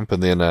boot camp,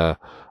 and then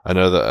I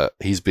know that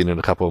he's been in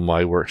a couple of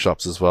my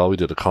workshops as well. We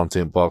did a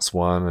content box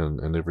one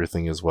and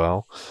everything as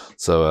well.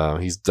 So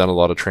he's done a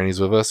lot of trainings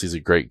with us. He's a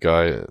great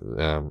guy,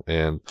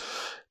 and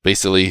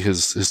basically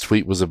his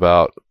tweet was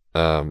about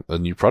a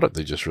new product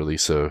they just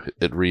released. So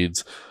it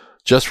reads,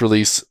 "Just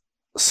release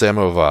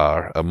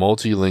Samovar, a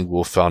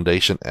multilingual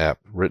foundation app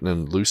written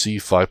in Lucy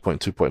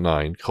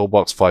 5.2.9,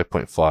 Coldbox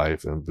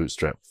 5.5, and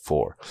Bootstrap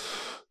 4.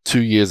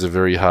 2 years of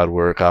very hard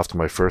work after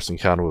my first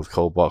encounter with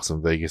Coldbox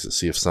in Vegas at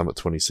CF Summit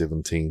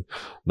 2017.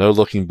 No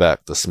looking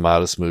back, the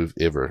smartest move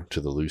ever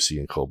to the Lucy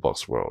and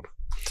Coldbox world."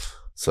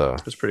 So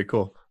that's pretty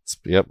cool.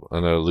 Yep,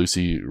 I know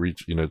Lucy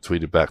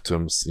tweeted back to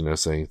him,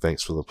 saying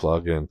thanks for the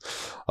plug, and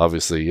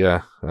obviously,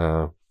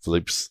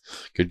 Philippe's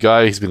a good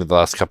guy. He's been at the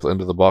last couple of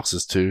End of the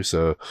Boxes too,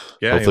 so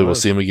hopefully we'll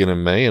see him again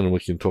in May and we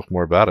can talk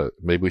more about it.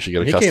 Maybe we should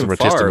get a customer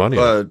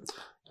testimonial.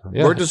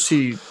 Where does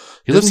he?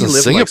 He lives in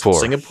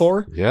Singapore.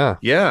 Singapore? Yeah.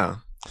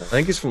 I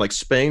think he's from like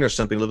Spain or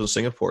something. He lives in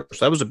Singapore,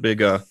 so that was a big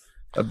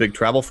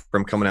travel for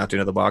him coming out to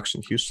End of the Box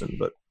in Houston.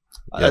 But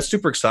that's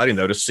super exciting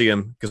though to see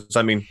him, because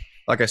I mean,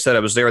 like I said, I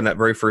was there in that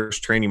very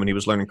first training when he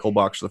was learning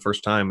Coldbox for the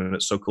first time, and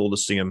it's so cool to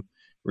see him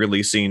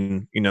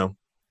releasing,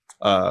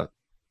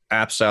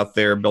 apps out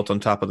there built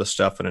on top of the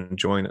stuff and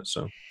enjoying it.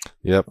 So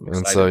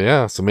and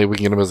so maybe we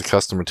can get him as a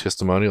customer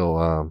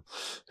testimonial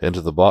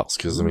into the box,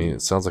 because I mean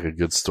it sounds like a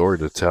good story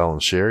to tell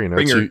and share.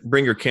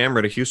 Bring your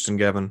camera to Houston,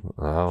 Gavin.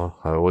 Oh,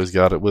 I always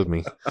got it with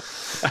me.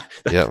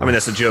 I mean,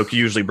 that's a joke. You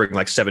usually bring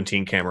like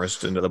 17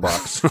 cameras into the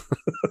box.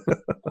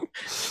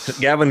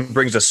 Gavin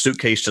brings a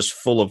suitcase just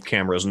full of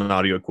cameras and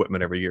audio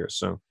equipment every year.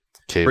 So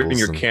cables bringing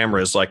your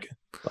camera is like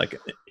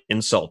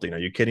insulting. Are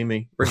you kidding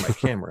me? Bring my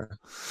camera.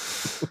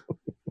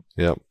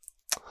 Yep.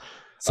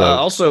 So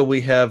also,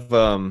 we have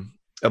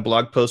a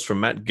blog post from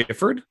Matt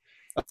Gifford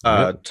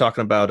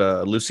talking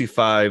about Lucy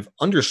 5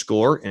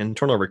 _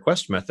 internal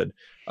request method,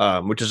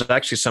 which is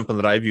actually something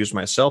that I've used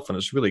myself, and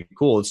it's really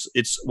cool.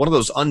 It's one of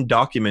those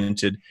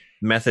undocumented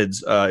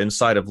methods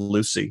inside of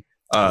Lucy.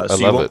 So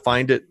you won't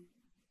find it.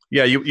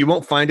 Yeah, you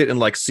won't find it in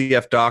like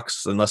CF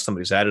docs unless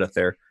somebody's added it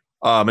there.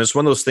 It's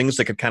one of those things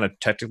that could kind of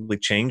technically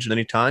change at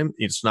any time.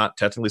 It's not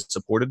technically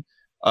supported.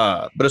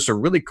 But it's a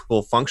really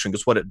cool function,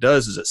 because what it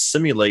does is it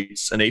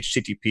simulates an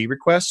HTTP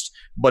request,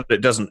 but it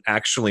doesn't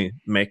actually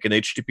make an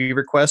HTTP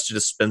request. It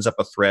just spins up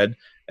a thread,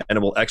 and it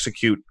will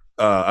execute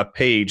a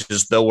page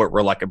as though it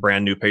were like a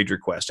brand new page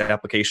request.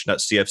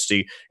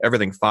 Application.cfc,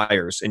 everything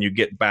fires, and you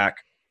get back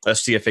a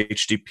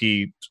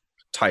CFHTTP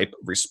type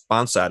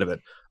response out of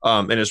it.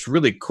 And it's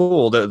really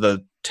cool.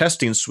 The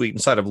testing suite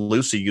inside of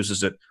Lucy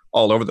uses it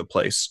all over the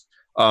place.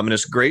 And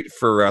it's great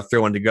for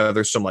throwing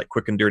together some like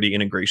quick and dirty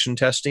integration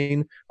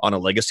testing on a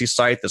legacy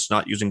site that's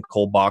not using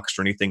Coldbox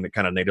or anything that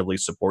kind of natively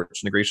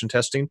supports integration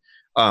testing,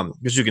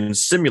 because you can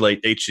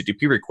simulate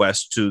HTTP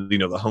requests to the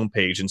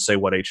homepage and say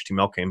what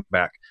HTML came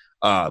back,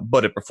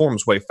 but it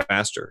performs way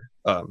faster.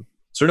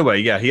 So So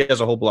anyway, yeah, he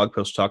has a whole blog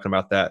post talking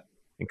about that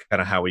and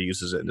kind of how he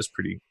uses it, and it's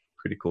pretty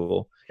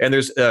cool. And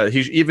there's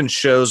he even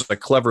shows a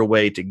clever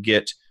way to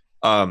get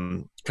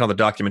kind of the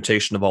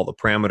documentation of all the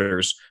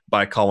parameters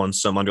by calling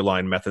some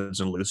underlying methods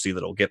in Lucy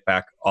that'll get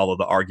back all of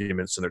the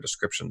arguments and their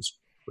descriptions,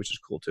 which is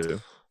cool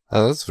too.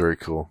 Oh, that's very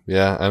cool.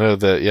 Yeah, I know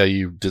that. Yeah,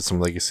 you did some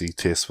legacy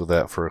tests with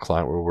that for a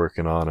client we're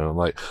working on, and I'm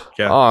like,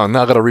 oh,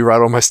 now I got to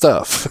rewrite all my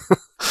stuff.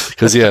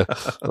 Because yeah,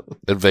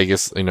 at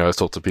Vegas, I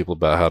talked to people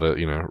about how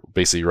to,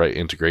 basically write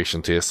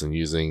integration tests and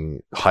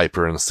using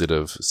Hyper instead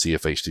of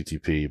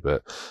CFHTTP.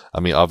 But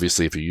I mean,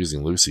 obviously, if you're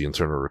using Lucy,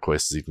 internal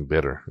request is even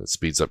better. It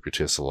speeds up your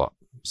tests a lot.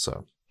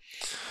 So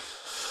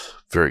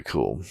very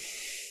cool.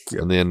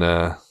 Yep. And then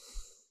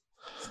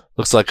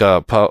looks like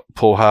Paul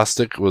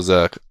Hastic was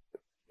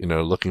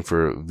looking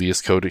for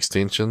VS Code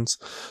extensions.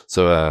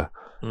 So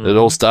it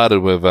all started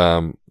with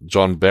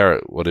John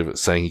Barrett,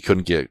 saying he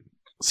couldn't get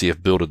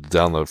CF Builder to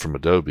download from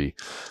Adobe.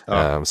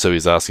 So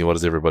he's asking, what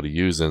is everybody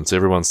using? So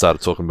everyone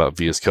started talking about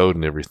VS Code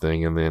and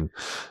everything. And then,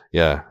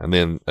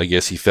 I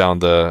guess he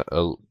found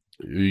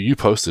you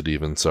posted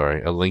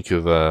a link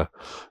of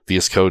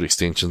VS Code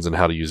extensions and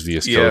how to use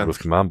VS Code with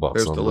command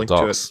box on the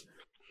docs.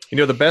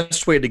 The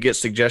best way to get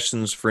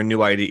suggestions for a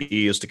new IDE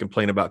is to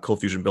complain about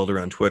ColdFusion Builder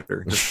on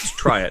Twitter. Just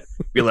try it.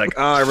 Be like,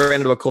 I ran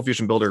into a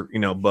ColdFusion Builder,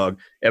 bug.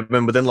 And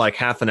then within like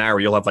half an hour,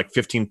 you'll have like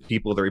 15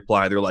 people that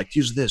reply. They're like,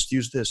 use this,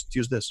 use this,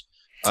 use this.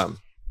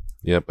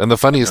 Yep. And the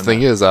funniest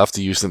thing is,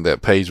 after using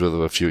that page with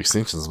a few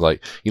extensions, I'm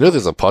like,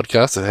 there's a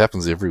podcast that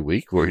happens every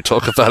week where we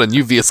talk about a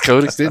new VS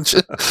Code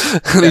extension.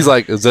 And he's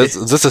like, is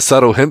this a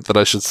subtle hint that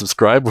I should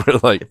subscribe?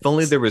 We're like, if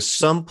only there was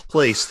some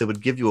place that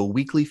would give you a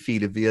weekly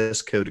feed of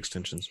VS Code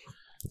extensions.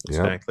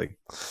 Exactly.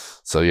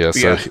 So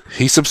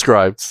he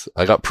subscribed.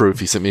 I got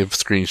proof. He sent me a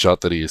screenshot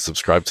that he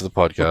subscribed to the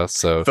podcast.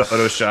 So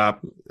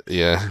Photoshop.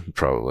 Yeah,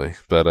 probably.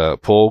 But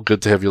Paul,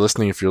 good to have you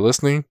listening. If you're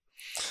listening,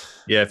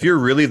 yeah, if you're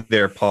really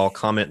there, Paul,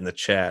 comment in the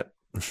chat.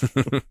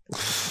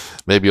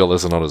 Maybe I'll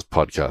listen on his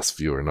podcast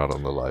viewer, not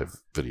on the live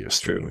video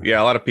stream. True.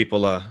 Yeah, a lot of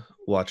people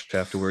watched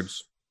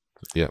afterwards.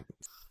 Yeah.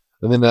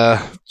 And then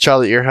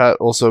Charlie Earhart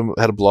also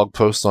had a blog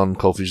post on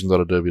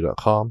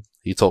coldfusion.adobe.com.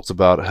 He talked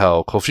about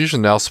how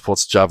ColdFusion now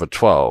supports Java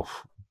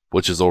 12,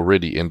 which is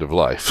already end of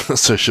life.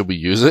 So should we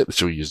use it?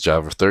 Should we use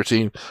Java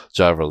 13,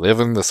 Java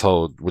 11? This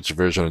whole which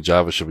version of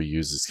Java should we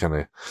use is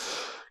kind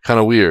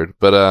of weird.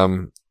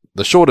 But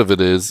the short of it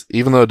is,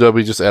 even though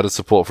Adobe just added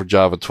support for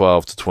Java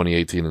 12 to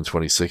 2018 and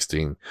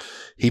 2016,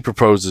 he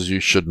proposes you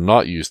should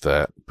not use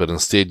that, but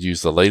instead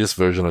use the latest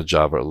version of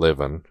Java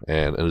 11.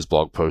 And in his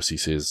blog post, he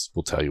says,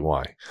 we'll tell you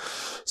why.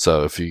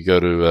 So if you go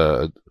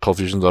to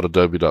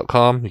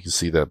coldfusion.adobe.com, you can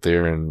see that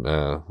there,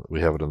 and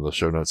we have it in the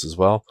show notes as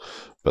well.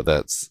 But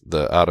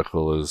the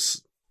article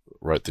is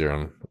right there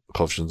on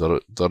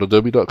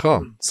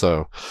coldfusion.adobe.com.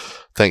 So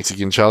thanks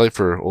again, Charlie,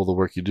 for all the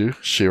work you do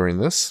sharing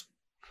this.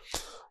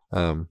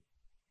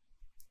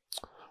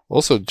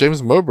 Also,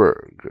 James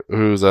Moberg,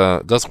 who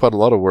does quite a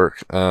lot of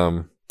work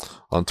on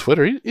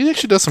Twitter, he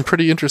actually does some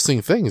pretty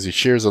interesting things. He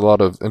shares a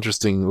lot of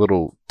interesting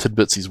little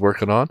tidbits he's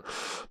working on.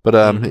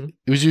 But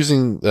he was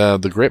using the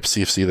grep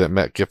CFC that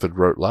Matt Gifford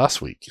wrote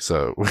last week.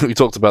 So we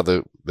talked about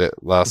that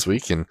last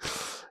week, and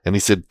he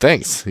said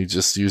thanks. He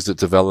just used it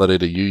to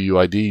validate a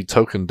UUID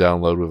token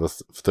download with a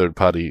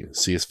third-party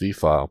CSV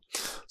file.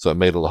 So it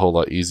made it a whole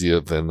lot easier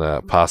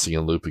than passing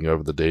and looping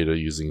over the data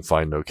using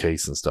find no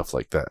case and stuff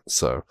like that.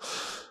 So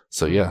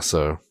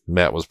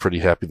Matt was pretty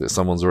happy that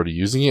someone's already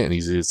using it, and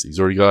he's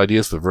already got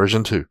ideas for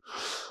version 2.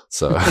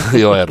 So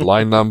he'll add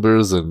line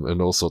numbers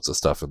and all sorts of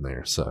stuff in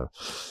there. So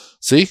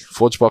see,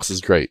 ForgeBox is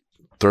great.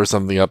 Throw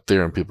something up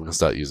there and people can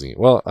start using it.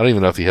 Well, I don't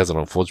even know if he has it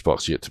on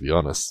ForgeBox yet, to be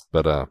honest,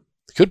 but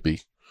it could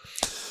be.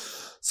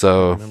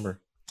 So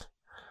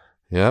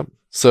yeah.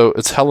 So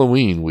it's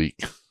Halloween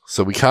week.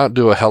 So we can't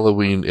do a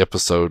Halloween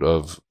episode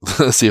of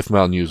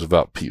CFML News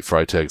without Pete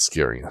Freitag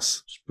scaring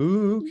us.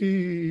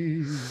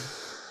 Spooky.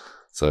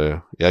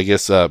 So, yeah, I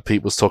guess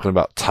Pete was talking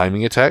about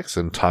timing attacks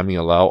and timing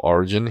allow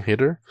origin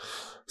header.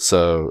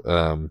 So,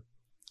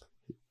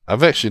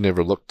 I've actually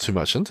never looked too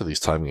much into these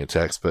timing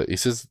attacks, but he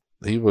says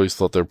he always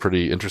thought they're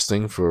pretty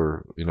interesting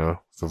for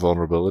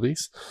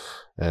vulnerabilities.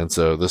 And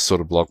so this sort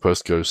of blog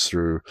post goes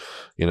through,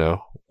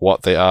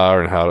 what they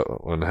are and how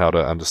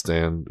to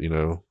understand,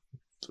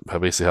 how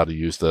to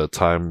use the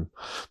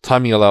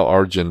timing allow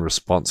origin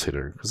response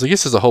header. Because I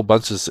guess there's a whole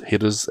bunch of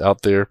headers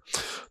out there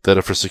that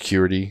are for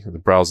security. The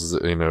browsers,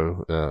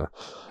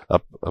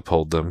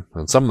 uphold them,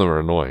 and some of them are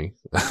annoying.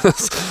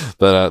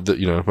 But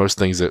most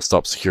things that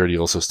stop security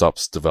also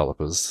stops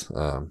developers.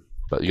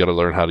 But you got to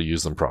learn how to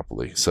use them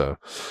properly. So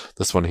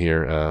this one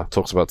here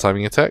talks about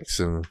timing attacks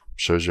and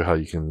shows you how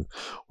you can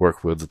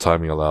work with the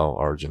timing allow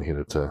origin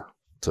header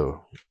to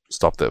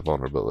stop that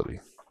vulnerability.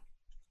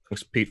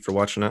 Thanks, Pete, for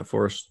watching that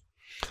for us.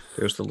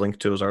 There's the link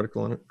to his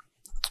article in it.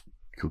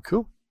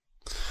 Cool.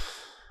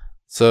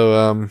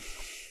 So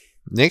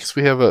next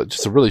we have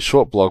just a really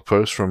short blog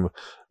post from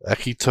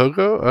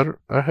Akitogo.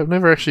 I have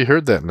never actually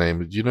heard that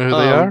name. Do you know who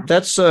they are?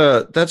 That's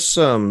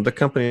the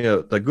company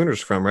that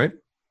Gunnar's from, right?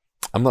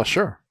 I'm not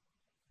sure.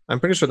 I'm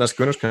pretty sure that's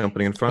Gunner's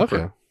company in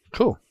Frankfurt. Okay,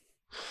 cool.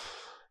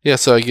 Yeah,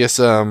 so I guess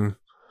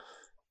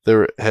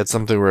they had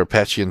something where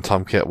Apache and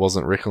Tomcat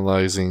wasn't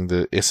recognizing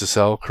the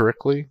SSL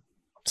correctly,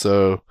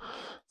 so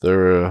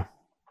they're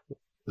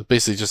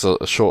basically just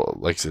a short,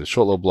 like I said, a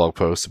short little blog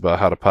post about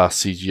how to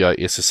pass CGI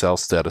SSL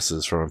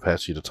statuses from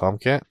Apache to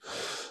Tomcat.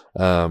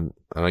 And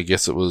I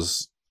guess it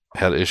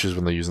had issues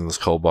when they're using this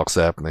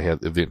ColdBox app, and they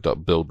had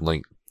event.build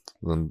link,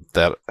 and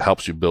that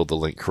helps you build the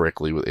link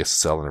correctly with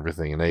SSL and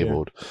everything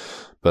enabled. Yeah.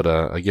 But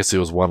I guess there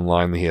was one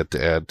line they had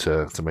to add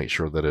to make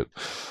sure that it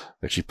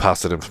actually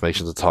passed that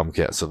information to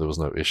Tomcat, so there was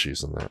no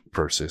issues in that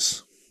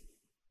process.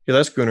 Yeah,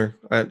 that's Gunnar.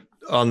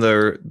 On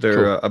their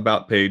cool.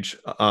 About page,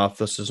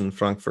 this is in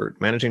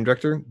Frankfurt. Managing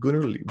Director,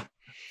 Gunnar Lieb.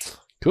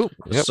 Cool.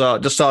 Yep.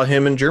 Just saw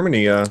him in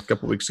Germany a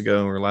couple weeks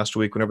ago, or last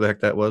week, whenever the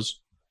heck that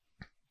was.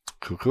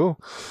 Cool.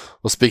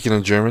 Well, speaking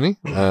of Germany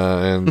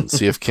and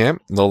CF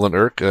Camp, Nolan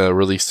Erck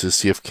released his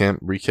CF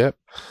Camp recap.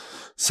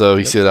 So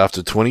he said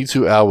after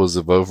 22 hours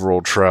of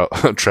overall travel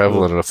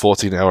and a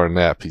 14-hour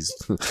nap,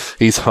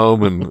 he's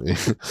home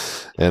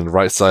and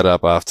right side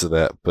up after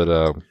that.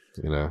 But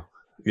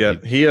yeah,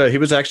 he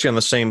was actually on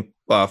the same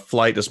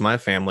flight as my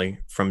family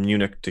from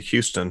Munich to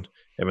Houston.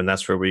 I mean,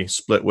 that's where we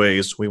split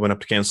ways. We went up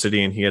to Kansas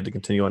City, and he had to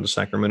continue on to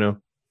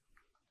Sacramento.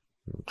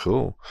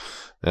 Cool.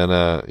 And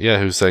he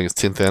was saying it's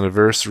 10th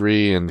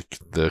anniversary, and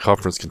the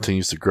conference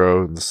continues to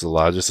grow, and this is the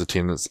largest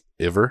attendance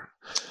ever.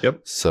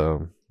 Yep.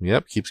 So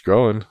keeps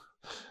growing.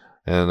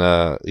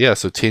 And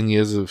so 10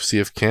 years of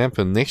CF Camp,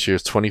 and next year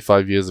is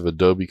 25 years of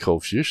Adobe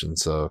Cold Fusion.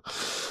 So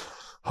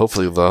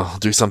hopefully they'll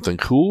do something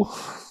cool,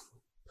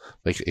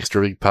 make an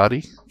extra big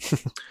party.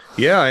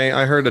 Yeah,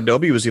 I heard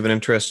Adobe was even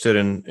interested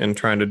in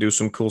trying to do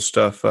some cool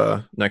stuff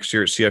next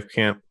year at CF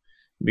Camp,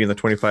 being the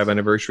 25th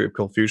anniversary of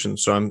Cold Fusion.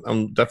 So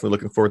I'm definitely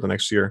looking forward to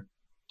next year.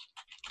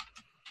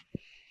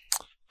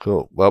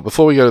 Cool. Well,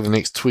 before we go to the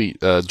next tweet,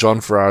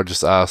 John Farrar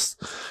just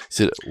asked, he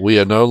said, "We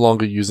are no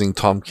longer using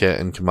Tomcat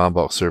and Command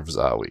Box servers,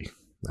 are we?"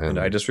 And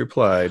I just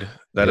replied,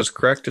 "That is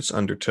correct. It's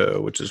Undertow,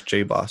 which is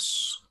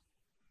JBoss."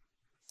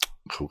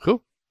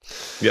 Cool.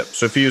 Yep.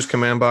 So if you use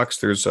Command Box,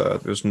 there's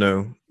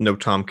no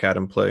Tomcat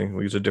in play.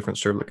 We use a different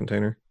servlet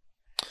container.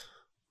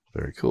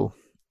 Very cool.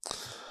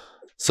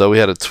 So we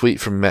had a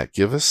tweet from Matt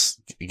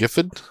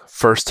Gifford,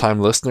 first-time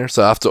listener.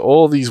 So after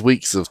all these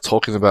weeks of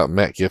talking about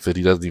Matt Gifford,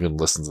 he doesn't even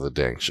listen to the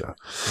dang show.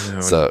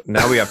 No, so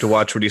now we have to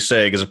watch what he's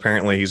saying, because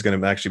apparently he's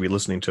going to actually be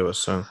listening to us.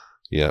 So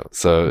yeah,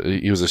 so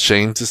he was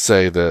ashamed to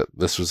say that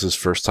this was his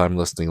first time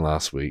listening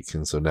last week,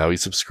 and so now he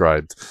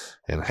subscribed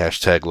and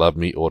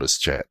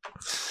 #LoveMeAutisChat.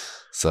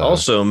 So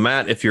also,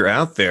 Matt, if you're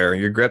out there,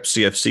 your grep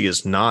CFC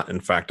is not,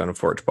 in fact, on a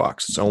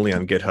ForgeBox. It's only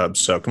on GitHub.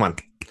 So come on,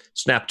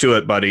 snap to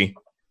it, buddy.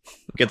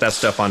 Get that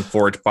stuff on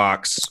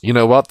ForgeBox. You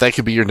know what? That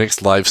could be your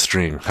next live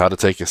stream. How to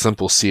take a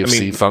simple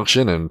CFC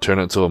function and turn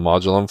it into a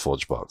module on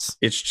ForgeBox.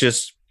 It's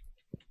just,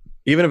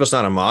 even if it's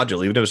not a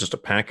module, even if it's just a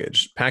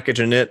package,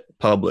 init,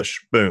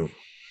 publish, boom.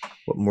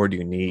 What more do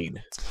you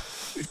need?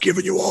 We've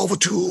given you all the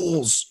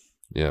tools.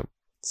 Yeah.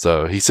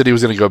 So he said he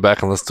was going to go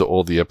back and listen to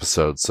all the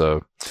episodes.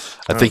 So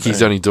I think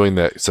he's only doing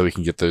that so he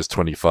can get those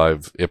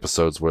 25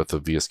 episodes worth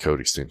of VS Code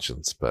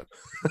extensions. But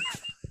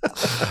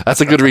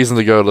that's a good reason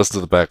to go listen to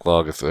the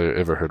backlog if I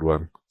ever heard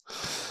one.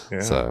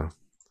 Yeah. So,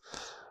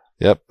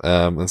 yep.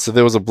 And so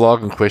there was a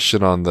blog in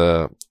question on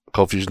the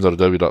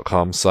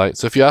coldfusion.adobe.com site.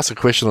 So if you ask a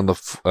question on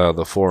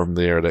the forum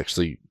there, it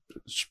actually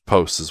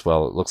posts as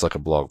well. It looks like a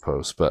blog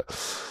post, but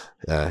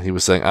he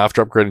was saying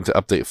after upgrading to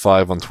update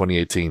 5 on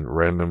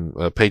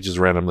 2018, pages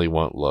randomly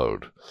won't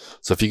load.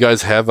 So if you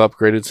guys have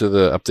upgraded to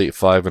the update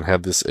 5 and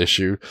have this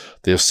issue,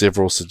 there's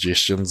several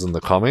suggestions in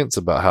the comments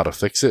about how to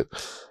fix it.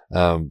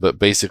 But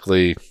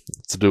basically,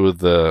 it's to do with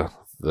the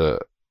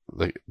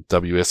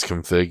WS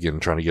config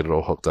and trying to get it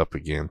all hooked up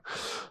again.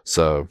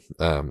 So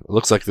it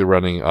looks like they're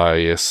running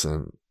IIS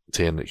and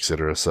 10,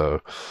 etc.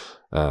 So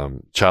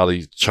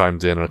Charlie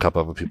chimed in and a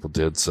couple other people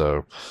did.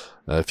 So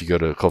if you go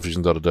to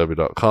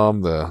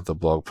coldfusion.adobe.com, the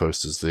blog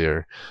post is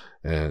there,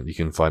 and you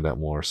can find out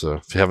more. So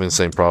if you're having the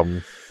same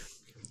problem,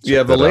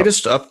 yeah, the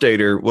latest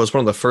updater was one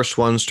of the first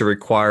ones to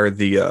require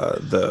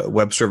the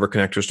web server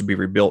connectors to be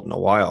rebuilt in a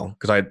while.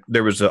 Because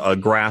there was a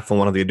graph on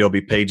one of the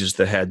Adobe pages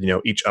that had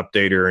each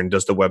updater and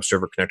does the web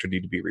server connector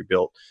need to be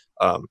rebuilt.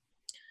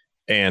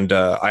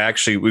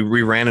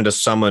 We ran into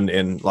someone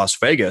in Las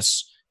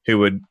Vegas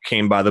who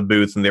came by the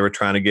booth, and they were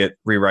trying to get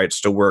rewrites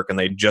to work, and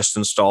they just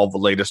installed the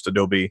latest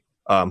Adobe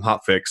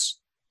hotfix.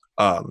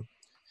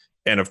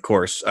 And of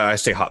course, I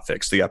say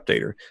hotfix, the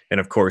updater. And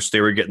of course,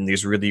 they were getting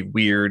these really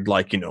weird,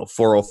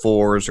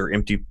 404s or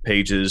empty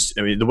pages.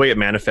 I mean, the way it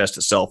manifests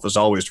itself is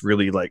always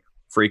really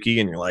freaky,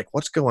 and you're like,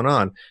 what's going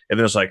on? And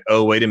then it's like,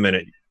 oh, wait a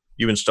minute,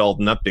 you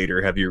installed an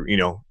updater. Have you,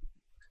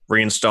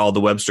 reinstalled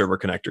the web server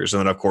connectors? And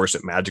then of course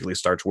it magically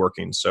starts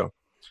working. So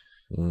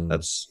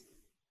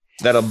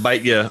that'll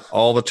bite you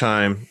all the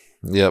time.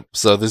 Yep.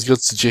 So there's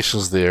good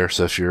suggestions there.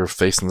 So if you're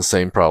facing the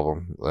same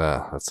problem,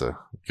 that's a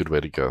good way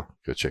to go.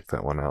 Go check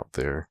that one out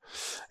there.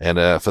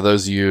 And for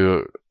those of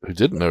you who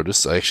didn't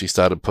notice, I actually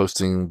started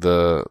posting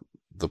the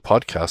the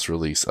podcast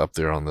release up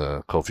there on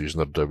the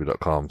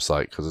coldfusion.adobe.com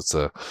site because it's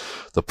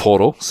the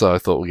portal. So I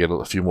thought we'd get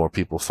a few more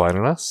people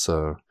finding us.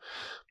 So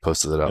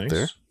posted it out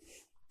there.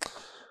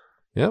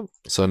 Yep.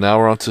 So now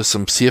we're on to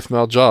some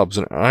CFML jobs.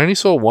 And I only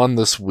saw one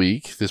this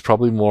week. There's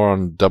probably more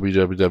on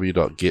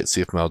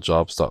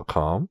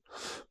www.getcfmljobs.com.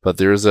 But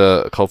there is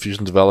a Cold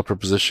Fusion developer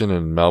position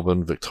in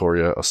Melbourne,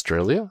 Victoria,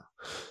 Australia.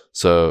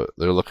 So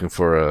they're looking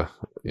for a,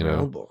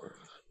 Melbourne.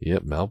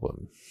 Yep,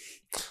 Melbourne.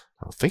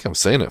 I think I'm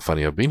saying it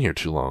funny. I've been here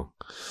too long.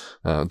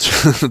 I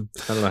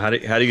don't know. How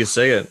do you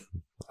say it?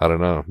 I don't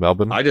know.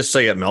 Melbourne? I just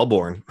say it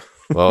Melbourne.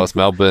 Well, it's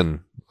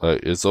Melbourne.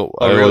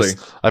 Really?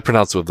 I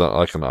pronounce it with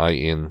like an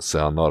IN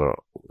sound, not a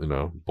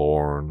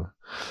born.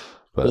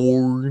 But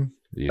born.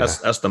 Yeah,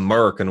 that's the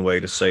American way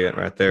to say it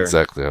right there.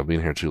 Exactly. I've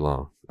been here too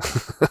long.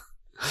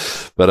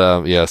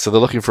 But so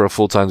they're looking for a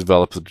full-time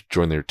developer to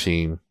join their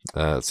team.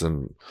 It's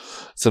in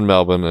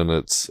Melbourne, and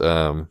it's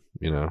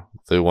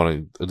they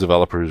want a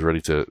developer who's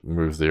ready to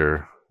move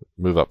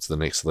up to the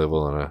next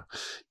level in a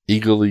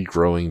eagerly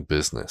growing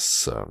business.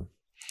 So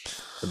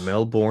the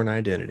Melbourne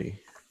identity.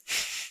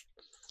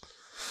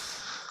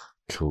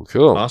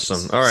 Cool.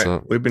 Awesome. All right.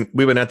 So, we've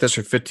been at this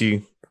for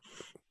 50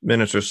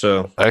 minutes or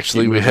so.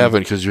 Actually, we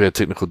haven't because you had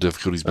technical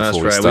difficulties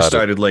before. That's right. We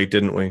started late,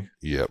 didn't we?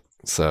 Yep.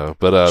 So,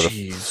 but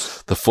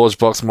the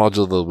ForgeBox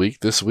module of the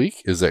week this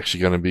week is actually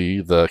going to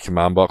be the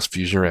CommandBox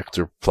Fusion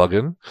Reactor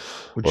plugin,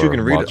 which you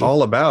can read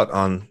all about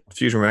on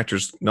Fusion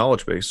Reactor's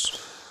knowledge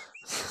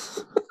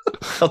base.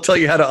 I'll tell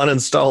you how to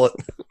uninstall it.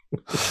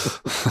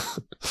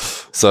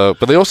 So,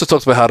 but they also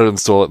talked about how to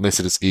install it, and they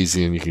said it's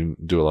easy and you can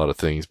do a lot of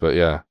things. But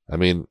yeah, I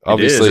mean,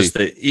 obviously, it's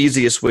the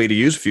easiest way to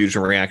use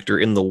Fusion Reactor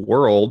in the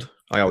world.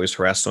 I always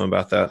harass them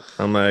about that.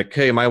 I'm like,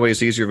 hey, my way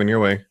is easier than your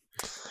way.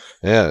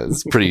 Yeah,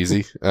 it's pretty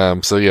easy.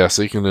 So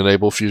you can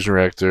enable Fusion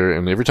Reactor,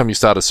 and every time you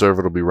start a server,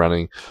 it'll be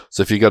running.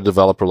 So if you got a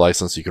developer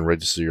license, you can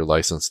register your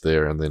license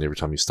there, and then every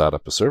time you start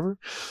up a server,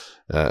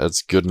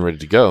 it's good and ready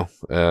to go.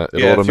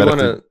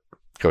 Automatically.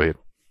 Go ahead.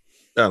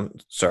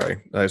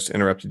 Sorry, I just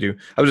interrupted you.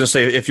 I was going to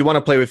say, if you want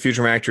to play with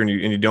Fusion Reactor and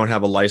you don't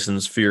have a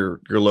license for your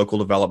local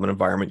development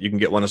environment, you can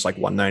get one that's like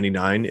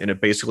 $199, and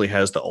it basically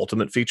has the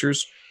ultimate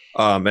features.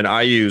 And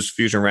I use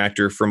Fusion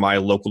Reactor for my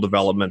local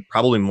development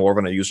probably more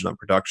than I use it on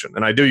production.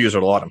 And I do use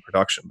it a lot in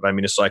production, but I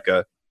mean, it's like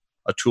a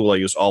tool I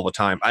use all the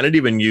time. I didn't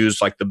even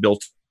use like the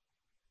built-in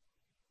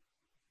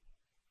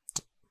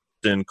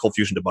Cold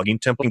Fusion debugging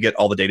template and get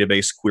all the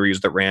database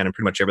queries that ran and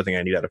pretty much everything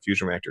I need out of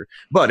Fusion Reactor.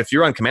 But if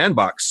you're on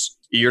CommandBox,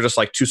 you're just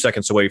like 2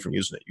 seconds away from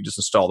using it. You just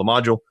install the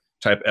module,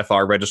 type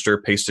FR register,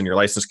 paste in your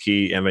license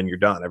key, and then you're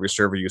done. Every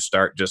server you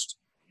start just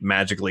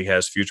magically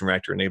has Fusion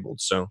Reactor enabled.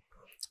 So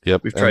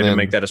yep, we've tried to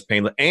make that as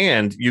painless.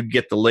 And you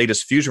get the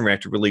latest Fusion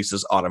Reactor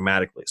releases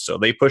automatically. So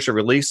they push a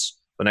release.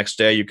 The next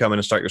day you come in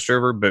and start your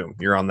server. Boom,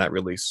 you're on that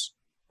release.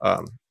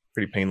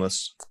 Pretty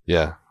painless.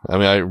 Yeah. I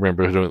mean, I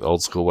remember doing it the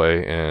old school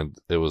way, and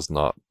it was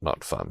not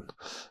fun.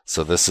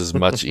 So this is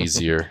much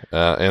easier.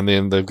 And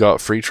then they've got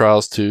free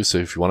trials too. So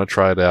if you want to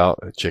try it out,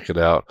 check it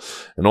out.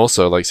 And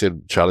also, like I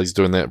said, Charlie's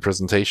doing that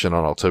presentation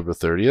on October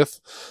 30th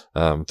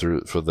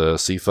for the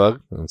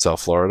CFUG in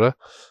South Florida.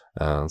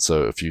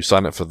 So if you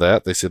sign up for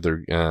that, they said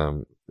they're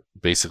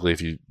basically,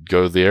 if you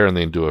go there and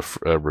then do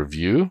a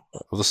review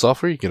of the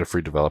software, you get a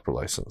free developer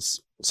license.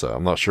 So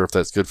I'm not sure if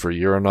that's good for a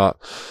year or not.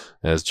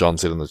 As John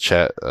said in the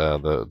chat,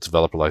 the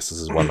developer license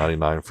is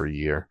 $199 for a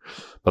year.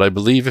 But I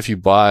believe if you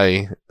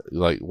buy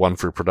like one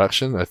for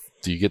production,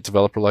 do you get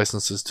developer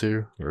licenses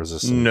too, or is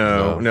this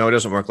no? It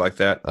doesn't work like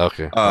that.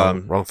 Okay,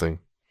 wrong thing.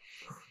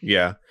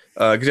 Yeah,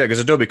 because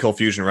Adobe Cold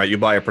Fusion, right? You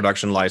buy a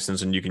production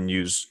license and you can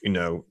use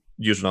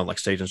it on like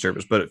staging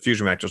service. But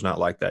Fusion Reactor is not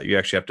like that. You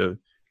actually have to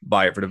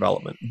buy it for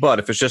development. But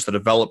if it's just a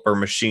developer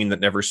machine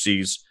that never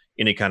sees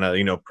any kind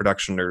of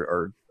production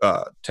or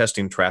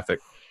testing traffic,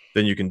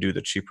 then you can do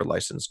the cheaper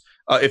license.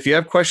 If you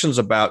have questions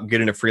about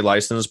getting a free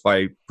license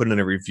by putting in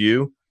a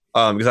review,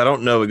 because I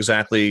don't know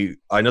exactly,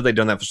 I know they've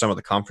done that for some of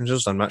the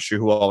conferences. I'm not sure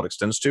who all it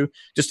extends to.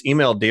 Just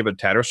email David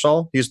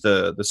Tattersall. He's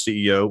the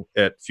CEO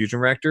at Fusion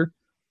Reactor,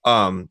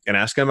 and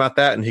ask him about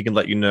that, and he can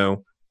let you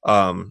know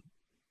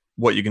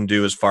what you can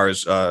do as far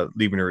as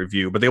leaving a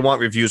review. But they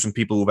want reviews from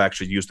people who've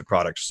actually used the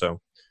product. So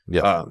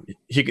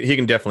he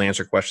can definitely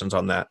answer questions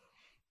on that.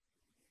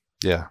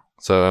 Yeah.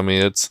 So, I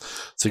mean, it's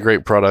a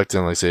great product.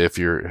 And like I say, if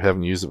you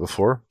haven't used it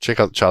before, check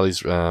out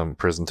Charlie's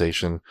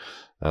presentation.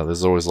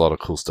 There's always a lot of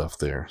cool stuff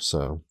there.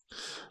 So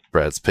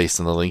Brad's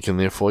pasting the link in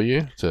there for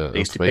you to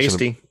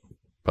information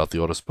about the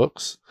Otis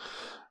books.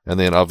 And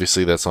then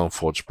obviously that's on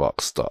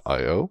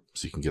forgebox.io.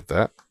 So you can get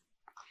that.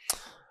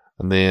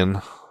 And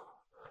then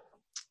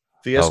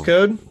VS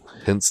Code.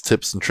 Hints,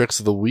 tips, and tricks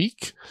of the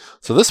week.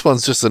 So this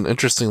one's just an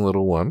interesting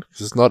little one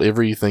because not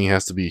everything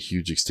has to be a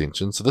huge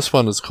extension. So this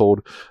one is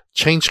called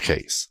Change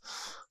Case.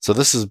 So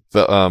this is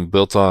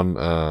built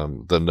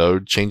on the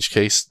Node Change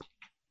Case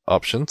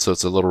option. So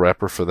it's a little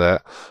wrapper for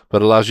that,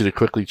 but it allows you to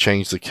quickly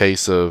change the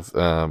case of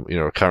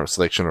a current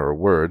selection or a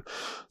word.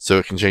 So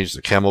it can change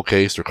the camel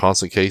case or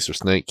constant case or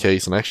snake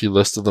case, and I actually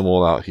listed them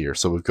all out here.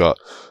 So we've got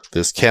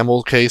this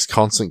camel case,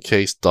 constant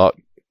case, dot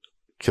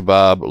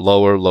kebab,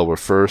 lower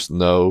first,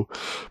 no,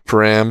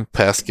 param,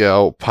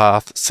 Pascal,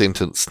 path,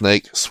 sentence,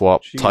 snake,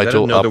 swap, Jeez, I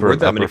title, didn't know upper, there were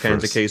and that upper many kinds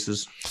of first.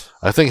 cases.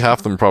 I think half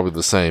of them are probably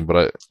the same,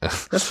 but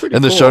That's pretty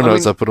in the cool. show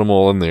notes I put them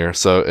all in there.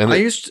 So, and I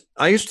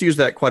used to use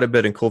that quite a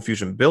bit in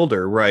ColdFusion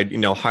Builder, where I'd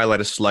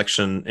highlight a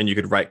selection and you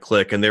could right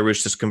click, and there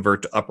was just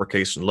convert to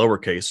uppercase and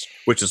lowercase,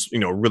 which is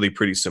really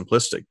pretty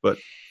simplistic. But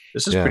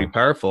this is pretty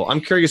powerful.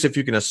 I'm curious if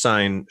you can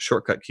assign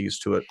shortcut keys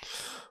to it.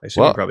 I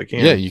assume you probably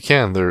can. Yeah, you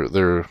can.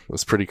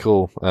 It's pretty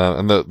cool.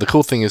 And the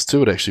cool thing is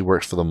too, it actually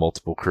works for the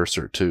multiple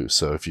cursor too.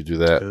 So if you do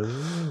that,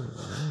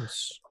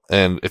 nice.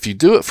 And if you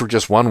do it for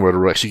just one word,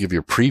 it'll actually give you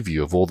a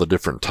preview of all the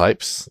different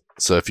types.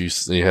 So if you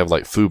have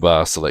like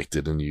foobar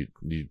selected and you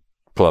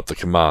pull up the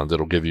command,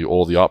 it'll give you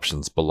all the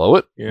options below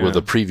it with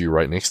a preview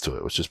right next to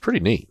it, which is pretty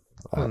neat.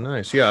 Oh,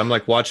 nice. Yeah, I'm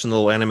like watching the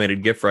little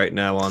animated GIF right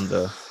now on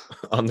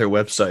their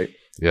website.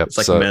 Yep, it's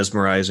like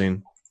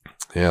mesmerizing.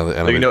 Yeah, the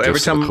animated every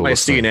GIFs are time the I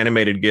coolest see thing. an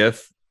animated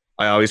GIF,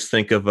 I always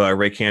think of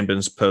Ray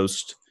Camden's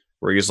post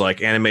where he's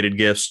like, "Animated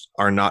GIFs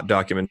are not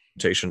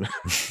documentation."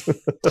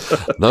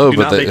 No, do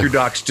but not make your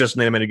docs just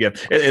an animated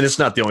GIF, and it's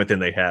not the only thing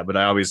they have. But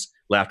I always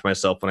laugh to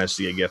myself when I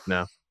see a GIF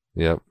now.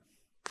 Yep,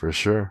 for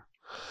sure.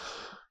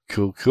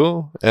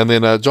 Cool. And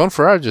then John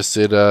Farrar just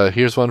said,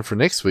 "Here's one for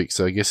next week."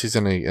 So I guess he's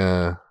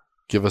gonna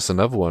give us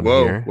another one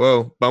here.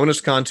 Whoa!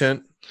 Bonus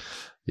content.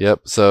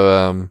 Yep.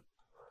 So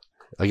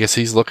I guess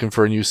he's looking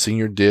for a new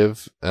senior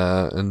div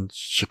in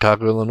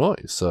Chicago,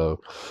 Illinois.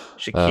 So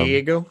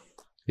Chicago.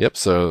 Yep.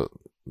 So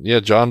yeah,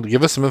 John,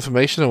 give us some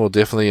information and we'll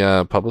definitely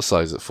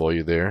publicize it for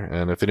you there.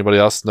 And if anybody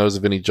else knows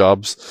of any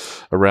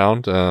jobs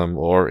around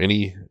or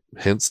any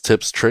hints,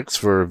 tips, tricks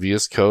for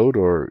VS Code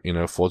or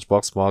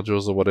ForgeBox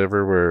modules or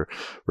whatever,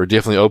 we're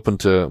definitely open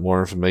to more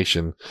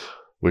information.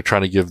 We're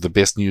trying to give the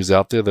best news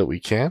out there that we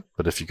can,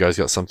 but if you guys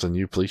got something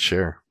new, please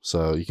share.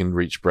 So you can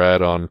reach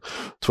Brad on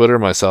Twitter,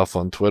 myself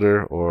on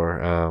Twitter,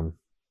 or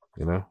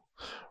we're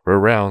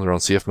around. We're on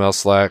CFML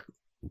Slack,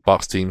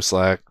 Box Team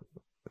Slack,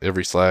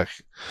 every Slack.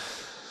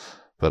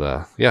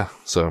 But yeah,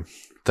 so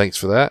thanks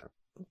for that.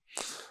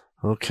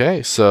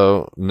 Okay,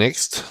 so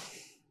next,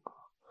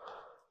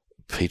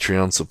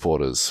 Patreon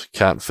supporters.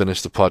 Can't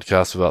finish the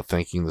podcast without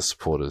thanking the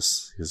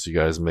supporters, because you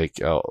guys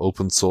make our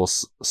open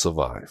source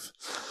survive.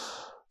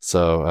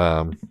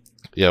 So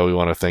yeah, we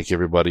want to thank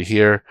everybody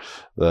here.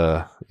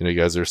 You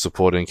guys are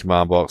supporting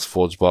CommandBox,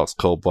 ForgeBox,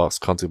 ColdBox,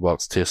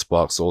 ContiBox,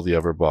 TestBox, all the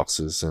other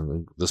boxes,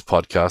 and this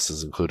podcast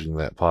is including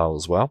that pile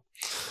as well.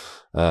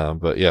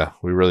 But yeah,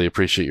 we really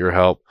appreciate your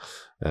help,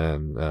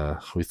 and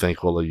we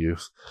thank all of you.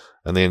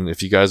 And then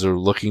if you guys are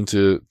looking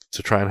to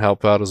try and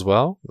help out as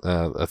well,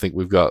 I think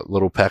we've got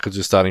little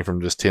packages starting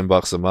from just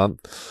 $10 a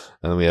month,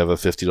 and then we have a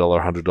 $50,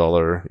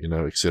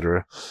 $100,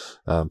 etc.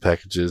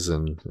 Packages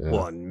and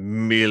 $1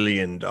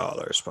 million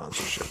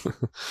sponsorship.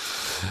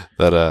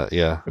 But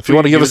yeah, if you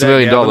want to give us $1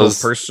 million, we'll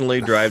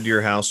personally drive to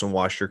your house and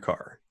wash your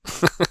car.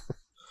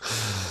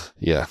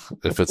 Yeah,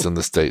 if it's in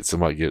the States, it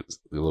might get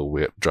a little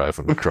wet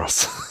driving across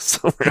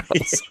somewhere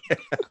else.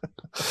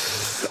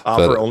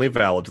 Offer only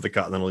valid to the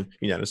continental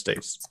United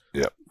States.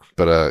 Yep.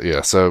 But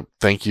yeah, so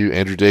thank you,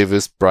 Andrew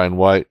Davis, Brian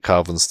White,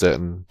 Calvin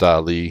Stetton,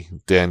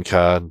 Dali, Dan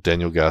Card,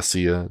 Daniel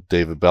Garcia,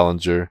 David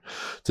Bellinger,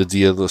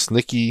 Didier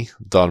Lesnicki,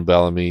 Don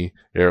Bellamy,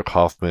 Eric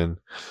Hoffman,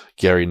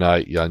 Gary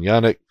Knight, Jan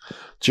Yannick,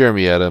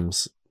 Jeremy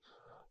Adams,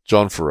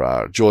 John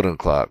Farrar, Jordan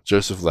Clark,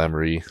 Joseph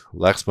Lamery,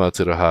 Laxma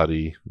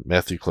Tirahadi,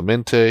 Matthew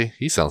Clemente,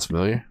 he sounds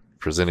familiar,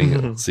 presenting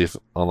at CF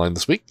Online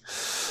this week,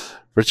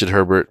 Richard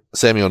Herbert,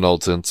 Samuel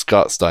Knowlton,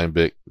 Scott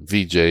Steinbeck,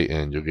 VJ,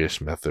 and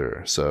Yogesh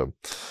Mathur. So,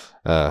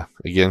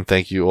 again,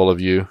 thank you, all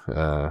of you.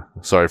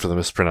 Sorry for the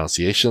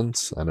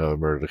mispronunciations. I know I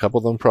murdered a couple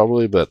of them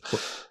probably, but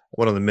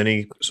one of the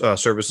many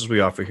services we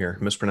offer here,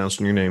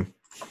 mispronouncing your name.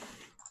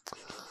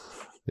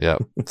 Yeah,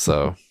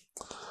 so...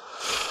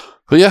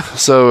 But yeah,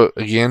 so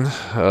again,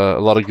 a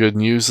lot of good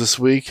news this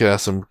week.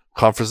 Some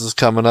conferences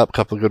coming up, a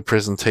couple of good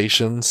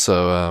presentations.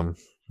 So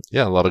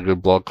yeah, a lot of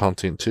good blog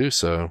content too.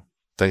 So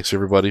thanks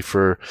everybody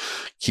for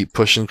keep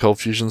pushing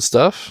ColdFusion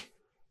stuff.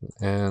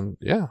 And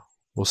yeah,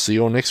 we'll see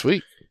you all next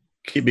week.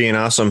 Keep being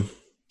awesome.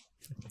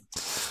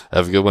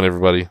 Have a good one,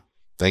 everybody.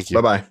 Thank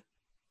you. Bye-bye.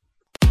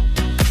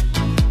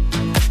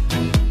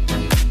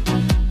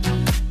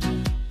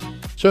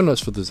 Show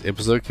notes for this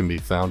episode can be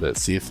found at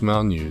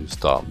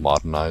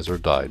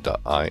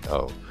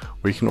cfmlnews.modernizeordie.io,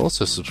 where you can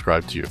also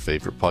subscribe to your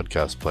favorite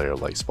podcast player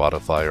like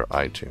Spotify or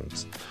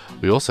iTunes.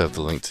 We also have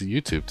the link to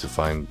YouTube to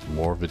find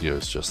more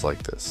videos just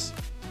like this.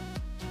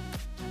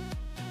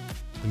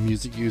 The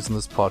music used in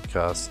this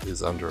podcast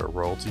is under a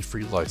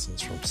royalty-free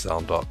license from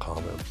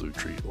Sound.com and Blue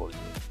Tree Audio.